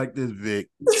tell you like this, Vic.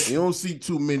 You don't see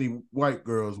too many white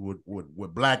girls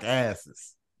with black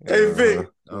asses. Hey, Vic,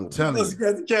 I'm telling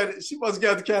you. She must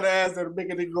got the kind of ass that'll make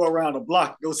it go around the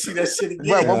block. Go see that shit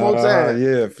again. Right, one more time.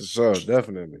 Yeah, for sure,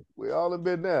 definitely. We all have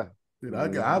been there. Dude,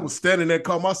 I was standing there,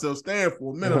 called myself stand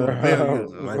for a minute.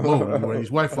 Like, whoa, these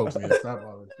white folks need to stop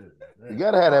all this shit. You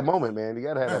gotta have that moment, man. You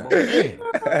gotta have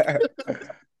that moment.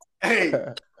 Hey,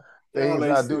 things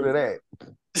not do to that.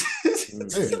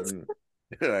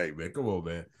 All right, man. Come on,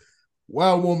 man.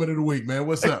 Wild woman of the week, man.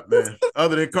 What's up, man?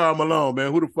 Other than Karl Malone,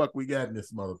 man, who the fuck we got in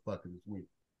this motherfucker this week?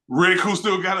 Rick, who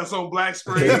still got us on black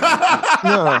screen.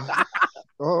 I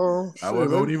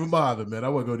wasn't gonna even bother, man. I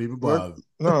wasn't gonna even bother.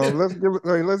 Let's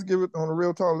give it on the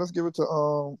real talk. Let's give it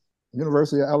to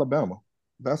University of Alabama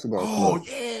basketball. Oh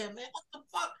yeah, man. What the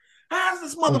fuck? How's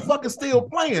this motherfucker still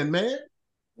playing, man?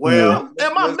 Well,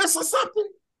 am I missing something?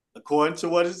 According to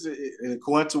what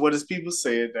his people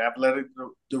said, the athletic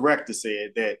director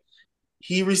said that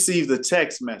he received a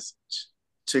text message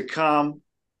to come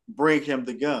bring him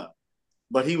the gun,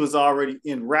 but he was already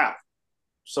en route.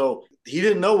 So he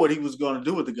didn't know what he was going to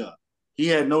do with the gun. He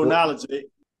had no knowledge of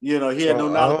it. He had no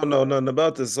knowledge. I don't know nothing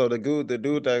about this. So the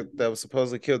dude that was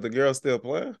supposed to kill the girl still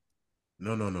playing?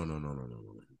 No.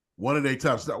 One of their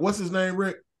top stars. What's his name,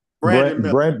 Rick? Brandon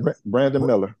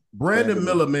Miller. Brandon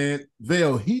Miller, man.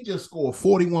 Vale, he just scored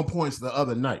 41 points the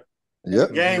other night.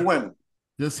 Yep. Game winner.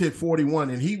 Just hit 41,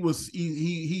 and he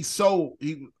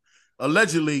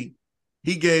allegedly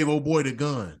he gave old boy the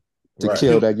gun to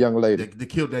kill that young lady. To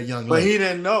kill that young lady. But he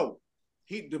didn't know.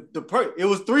 It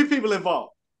was 3 people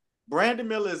involved. Brandon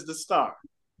Miller is the star.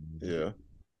 Yeah.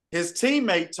 His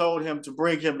teammate told him to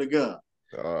bring him the gun.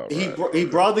 He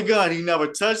brought the gun. He never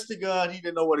touched the gun. He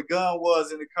didn't know what a gun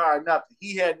was in the car. Nothing.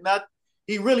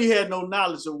 He really had no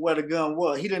knowledge of where the gun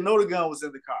was. He didn't know the gun was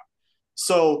in the car.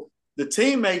 So the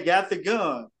teammate got the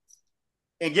gun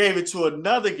and gave it to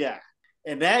another guy,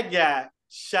 and that guy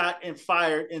shot and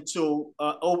fired into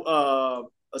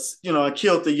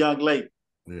killed the young lady.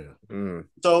 Yeah.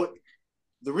 So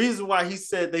the reason why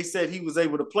they said he was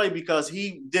able to play because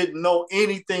he didn't know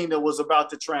anything that was about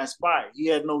to transpire. He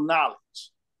had no knowledge.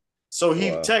 So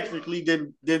he technically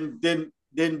didn't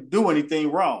do anything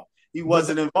wrong. He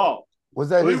wasn't involved. Was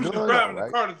that he was just driving the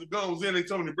car that the gun was in? They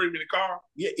told him to bring me the car.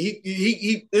 Yeah,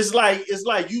 he it's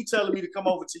like you telling me to come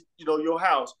over to your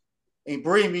house and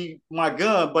bring me my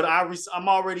gun, but I'm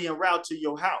already en route to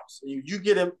your house. You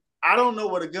get him. I don't know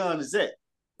where the gun is at.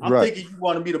 I'm thinking you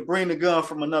wanted me to bring the gun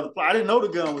from another place. I didn't know the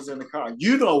gun was in the car.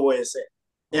 You know where it's at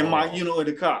in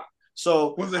the car.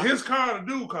 So was it his car or the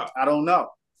dude's car? I don't know.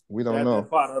 We don't know.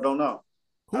 I don't know.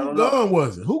 Who gun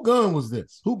was it? Who gun was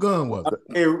this? Who gun was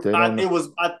it?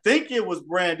 I think it was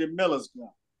Brandon Miller's gun.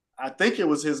 I think it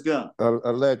was his gun.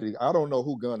 Allegedly. I don't know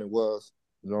who gun it was.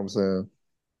 You know what I'm saying?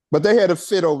 But they had a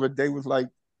fit over it. They was like,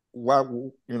 why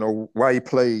why he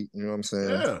played. You know what I'm saying?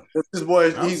 Yeah. This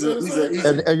boy, he's a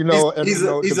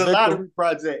lottery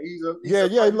project.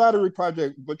 A lottery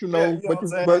project. But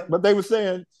but they were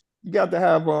saying you got to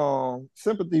have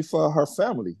sympathy for her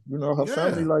family. You know, her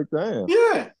family like that.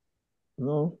 Yeah. You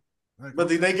know. But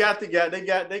they got him. You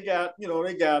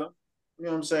know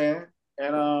what I'm saying?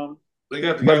 And they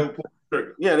got the guy who pulled the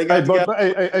trigger. Yeah, they got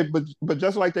but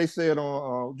just like they said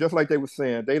just like they were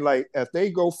saying, they like as they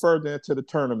go further into the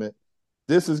tournament,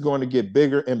 this is going to get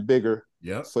bigger and bigger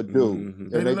for dude.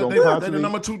 Mm-hmm. And they're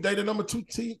the number two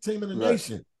team in the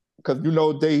nation. Because when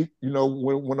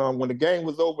the game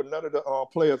was over, none of the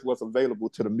players was available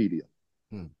to the media.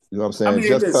 You know what I'm saying?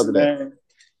 Just because of that.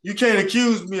 You can't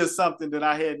accuse me of something that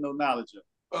I had no knowledge of.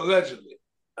 Allegedly.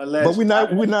 But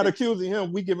we're not accusing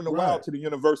him. We giving a wild to the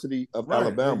University of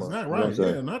Alabama. Exactly. Right.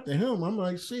 Yeah, not to him. I'm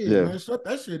like, shit, man, shut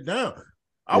that shit down.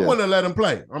 I wouldn't have let him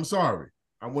play. I'm sorry.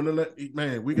 I wouldn't have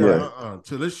let we got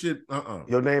till this shit.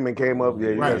 Your name and came up.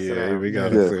 We gotta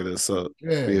clear this up.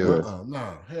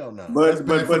 No, hell no.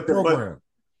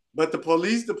 But the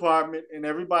police department and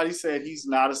everybody said he's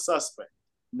not a suspect.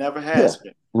 Never has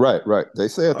been. Right. They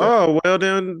said that. Oh well,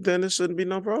 then it shouldn't be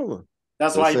no problem.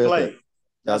 That's why he played.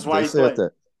 That's why he played.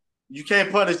 That. You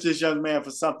can't punish this young man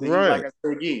for something. Like I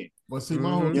said again. But see, my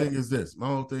whole thing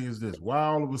is this. Why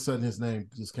all of a sudden his name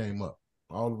just came up?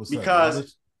 All of a sudden,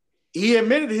 because he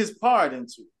admitted his part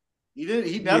into it. He didn't.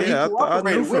 He never. I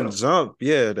knew from jump.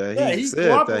 That he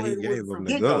said that he gave him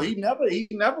the gun. He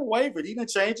never wavered. He didn't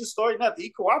change his story. Nothing. He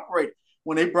cooperated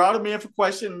when they brought him in for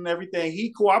questioning and everything.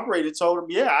 He cooperated. Told him,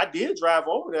 "Yeah, I did drive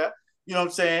over there." You know what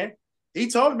I'm saying? He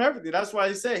told him everything. That's why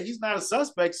he said he's not a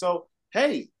suspect. So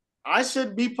hey, I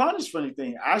shouldn't be punished for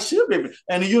anything. I should be.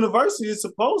 And the university is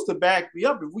supposed to back me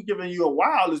up. If we're giving you a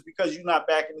while, it's because you're not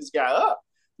backing this guy up.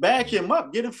 Back him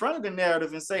up. Get in front of the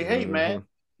narrative and say, hey, man,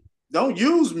 don't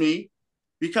use me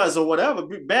because of whatever.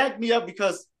 Back me up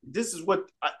because this is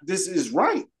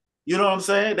right. You know what I'm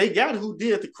saying? They got who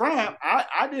did the crime.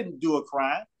 I didn't do a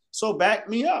crime. So back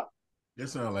me up. It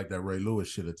sounds like that Ray Lewis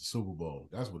shit at the Super Bowl.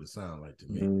 That's what it sounds like to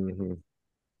me. Mm-hmm.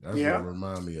 That's what it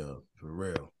reminds me of, for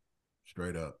real.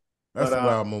 Straight up. That's the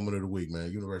wild moment of the week,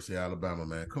 man. University of Alabama,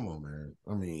 man. Come on, man.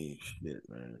 I mean, shit,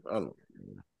 man. I don't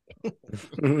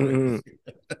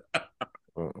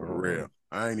for real.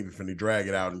 I ain't even finna drag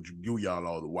it out and do y'all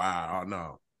all the wild. Oh,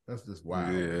 no. That's just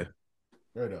wild. Yeah. Man.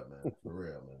 Straight up, man. For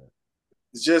real, man.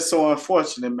 It's just so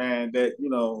unfortunate, man, that,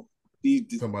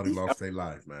 somebody lost their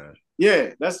life, man.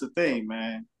 Yeah, that's the thing,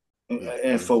 man.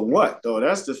 And for what, though?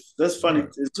 That's funny. Right.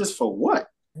 It's just for what?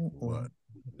 What?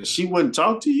 She wouldn't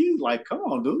talk to you? Like, come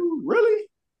on, dude, really?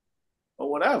 Or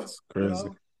whatever. Crazy.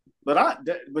 But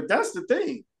that's the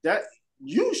thing. That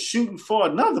you shooting for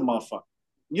another motherfucker.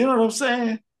 You know what I'm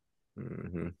saying?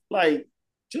 Mm-hmm. Like,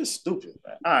 just stupid,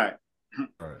 man.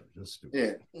 All right, just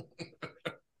stupid. Yeah.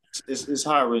 it's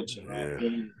heart-wrenching, man.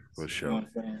 Yeah, for sure. All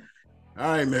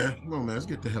right, man. Come on, man. Let's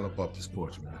get the hell up off this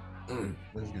porch, man.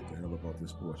 Let's get the hell up off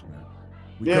this porch, man.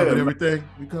 We covered everything.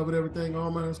 We covered everything. All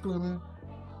minds clear, man.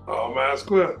 All minds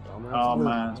clear. All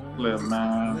minds clear,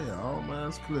 man. Yeah, all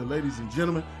minds clear. Ladies and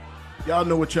gentlemen, y'all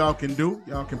know what y'all can do.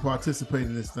 Y'all can participate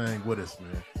in this thing with us,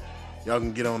 man. Y'all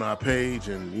can get on our page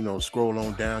and, scroll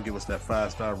on down, give us that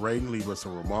 5-star rating, leave us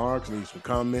some remarks, leave some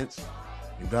comments.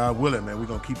 And God willing, man, we're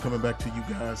going to keep coming back to you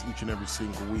guys each and every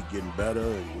single week, getting better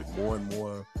and with more and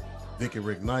more Vic and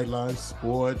Rick nightlife,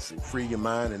 sports, and free your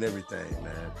mind and everything,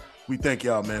 man. We thank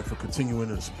y'all, man, for continuing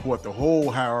to support the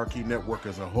whole Hierarchy Network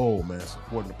as a whole, man.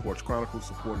 Supporting the Porch Chronicles,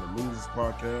 supporting the Losers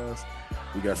Podcast.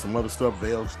 We got some other stuff,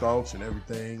 Vale's Thoughts and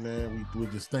everything, man. We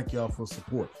just thank y'all for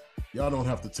support. Y'all don't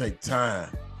have to take time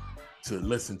to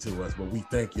listen to us, but we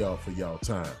thank y'all for y'all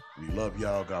time. We love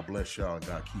y'all. God bless y'all, and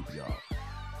God keep y'all.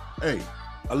 Hey,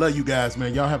 I love you guys,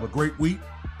 man. Y'all have a great week.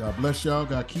 God bless y'all.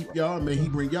 God keep y'all. May he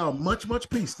bring y'all much, much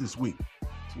peace this week.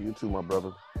 To you too, my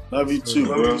brother. Love you too,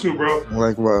 bro. Love you too, bro.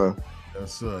 Likewise.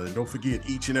 Yes, sir. And don't forget,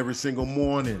 each and every single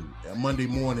morning, Monday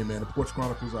morning, man, the Porch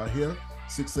Chronicles are here,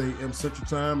 6 a.m. Central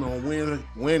Time. And on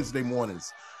Wednesday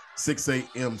mornings, 6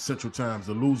 a.m. Central Time,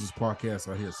 the Losers Podcast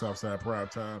are here, Southside Prime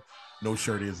Time. No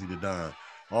Shirt Izzy the Don.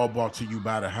 All brought to you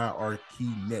by the Hierarchy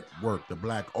Network, the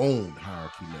Black-owned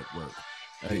Hierarchy Network.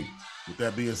 Hey, with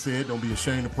that being said, don't be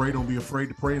ashamed to pray. Don't be afraid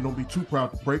to pray. And don't be too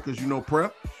proud to pray, because you know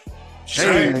prayer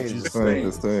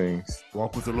changes things.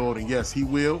 Walk with the Lord, and yes, he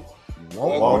will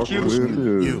walk with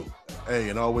you. Hey,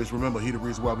 and always remember, he the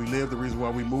reason why we live, the reason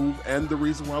why we move, and the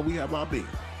reason why we have our being.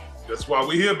 That's why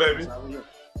we here, baby.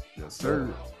 Yes,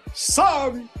 sir.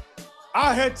 Sorry,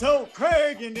 I had told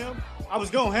Craig and them I was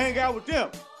gonna hang out with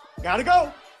them. Gotta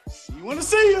go. See you when I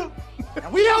see you.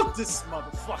 And we out this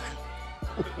motherfucker.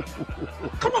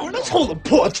 Come on, let's hold the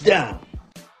porch down.